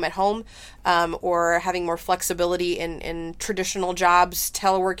prioritize time at home, or having more flexibility in traditional jobs,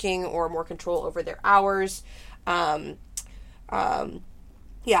 teleworking, or more control over their hours. A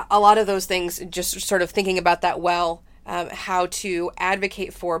lot of those things, just sort of thinking about that how to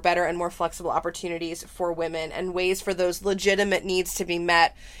advocate for better and more flexible opportunities for women and ways for those legitimate needs to be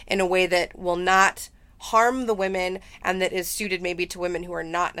met in a way that will not harm the women and that is suited maybe to women who are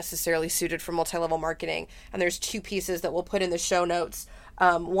not necessarily suited for multi-level marketing. And there's 2 pieces that we'll put in the show notes.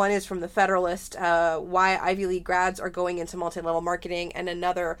 One is from the Federalist, why Ivy League grads are going into multi-level marketing, and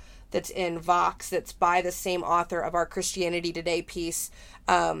another that's in Vox that's by the same author of our Christianity Today piece,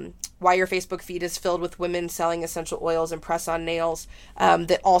 Why Your Facebook Feed is Filled with Women Selling Essential Oils and Press-On Nails,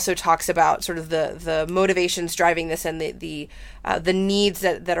 that also talks about sort of the motivations driving this and the needs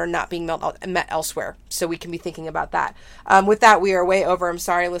that are not being met elsewhere. So we can be thinking about that. With that, we are way over. I'm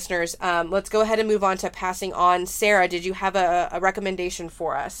sorry, listeners. Let's go ahead and move on to passing on. Sarah, did you have a recommendation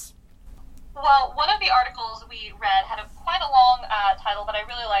for us? Well, one of the articles we read had quite a long title, but I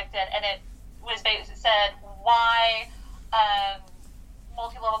really liked it, and it said why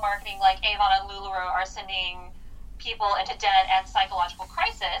multi-level marketing like Avon and LuLaRoe are sending people into debt and psychological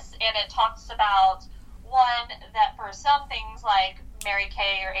crisis. And it talks about, one, that for some things like Mary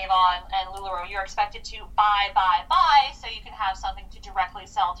Kay or Avon and LuLaRoe, you're expected to buy, so you can have something to directly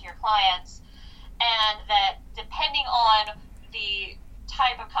sell to your clients. And that depending on the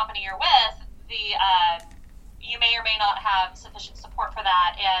type of company you're with, you may or may not have sufficient support for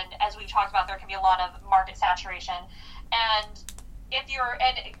that. And as we've talked about, there can be a lot of market saturation. And if you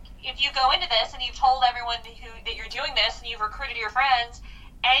go into this and you've told everyone that you're doing this and you've recruited your friends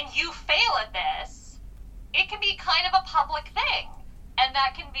and you fail at this, it can be kind of a public thing. And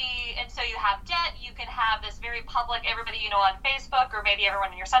that can be, and so you have debt, you can have this very public, everybody you know on Facebook or maybe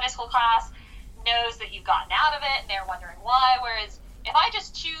everyone in your Sunday school class knows that you've gotten out of it and they're wondering why. Whereas if I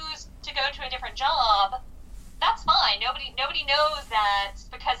just choose to go to a different job, that's fine. Nobody knows that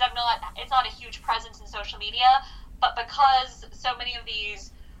because it's not a huge presence in social media, but because so many of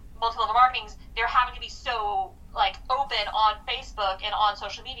these multi-level marketings, they're having to be so open on Facebook and on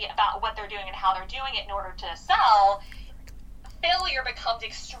social media about what they're doing and how they're doing it in order to sell, failure becomes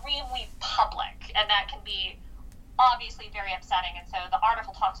extremely public, and that can be obviously very upsetting. And so the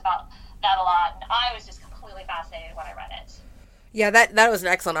article talks about that a lot, and I was just completely fascinated when I read it. Yeah, that was an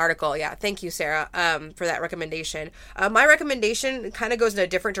excellent article. Yeah, thank you, Sarah, for that recommendation. My recommendation kind of goes in a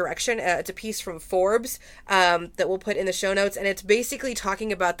different direction. It's a piece from Forbes that we'll put in the show notes, and it's basically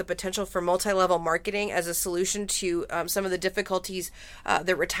talking about the potential for multi-level marketing as a solution to some of the difficulties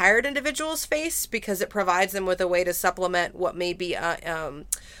that retired individuals face, because it provides them with a way to supplement what may be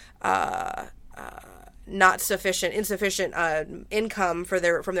insufficient income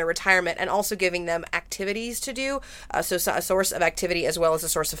from their retirement, and also giving them activities to do, so a source of activity as well as a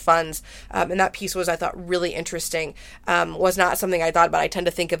source of funds. And that piece was, I thought, really interesting. Was not something I thought about. I tend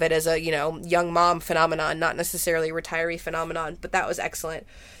to think of it as a young mom phenomenon, not necessarily retiree phenomenon, but that was excellent.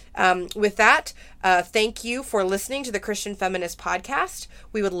 With that, thank you for listening to the Christian Feminist podcast.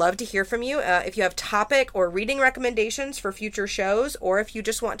 We would love to hear from you. If you have topic or reading recommendations for future shows, or if you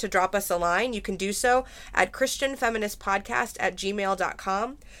just want to drop us a line, you can do so at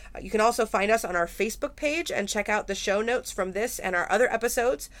christianfeministpodcast@gmail.com. You can also find us on our Facebook page and check out the show notes from this and our other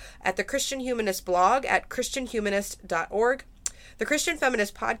episodes at the Christian Humanist blog at christianhumanist.org. The Christian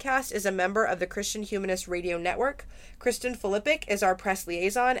Feminist Podcast is a member of the Christian Humanist Radio Network. Kristen Filippic is our press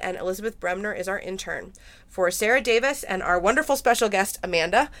liaison, and Elizabeth Bremner is our intern. For Sarah Davis and our wonderful special guest,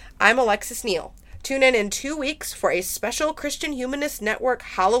 Amanda, I'm Alexis Neal. Tune in 2 weeks for a special Christian Humanist Network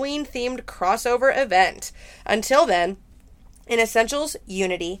Halloween-themed crossover event. Until then, in essentials,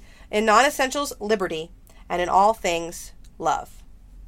 unity. In non-essentials, liberty. And in all things, love.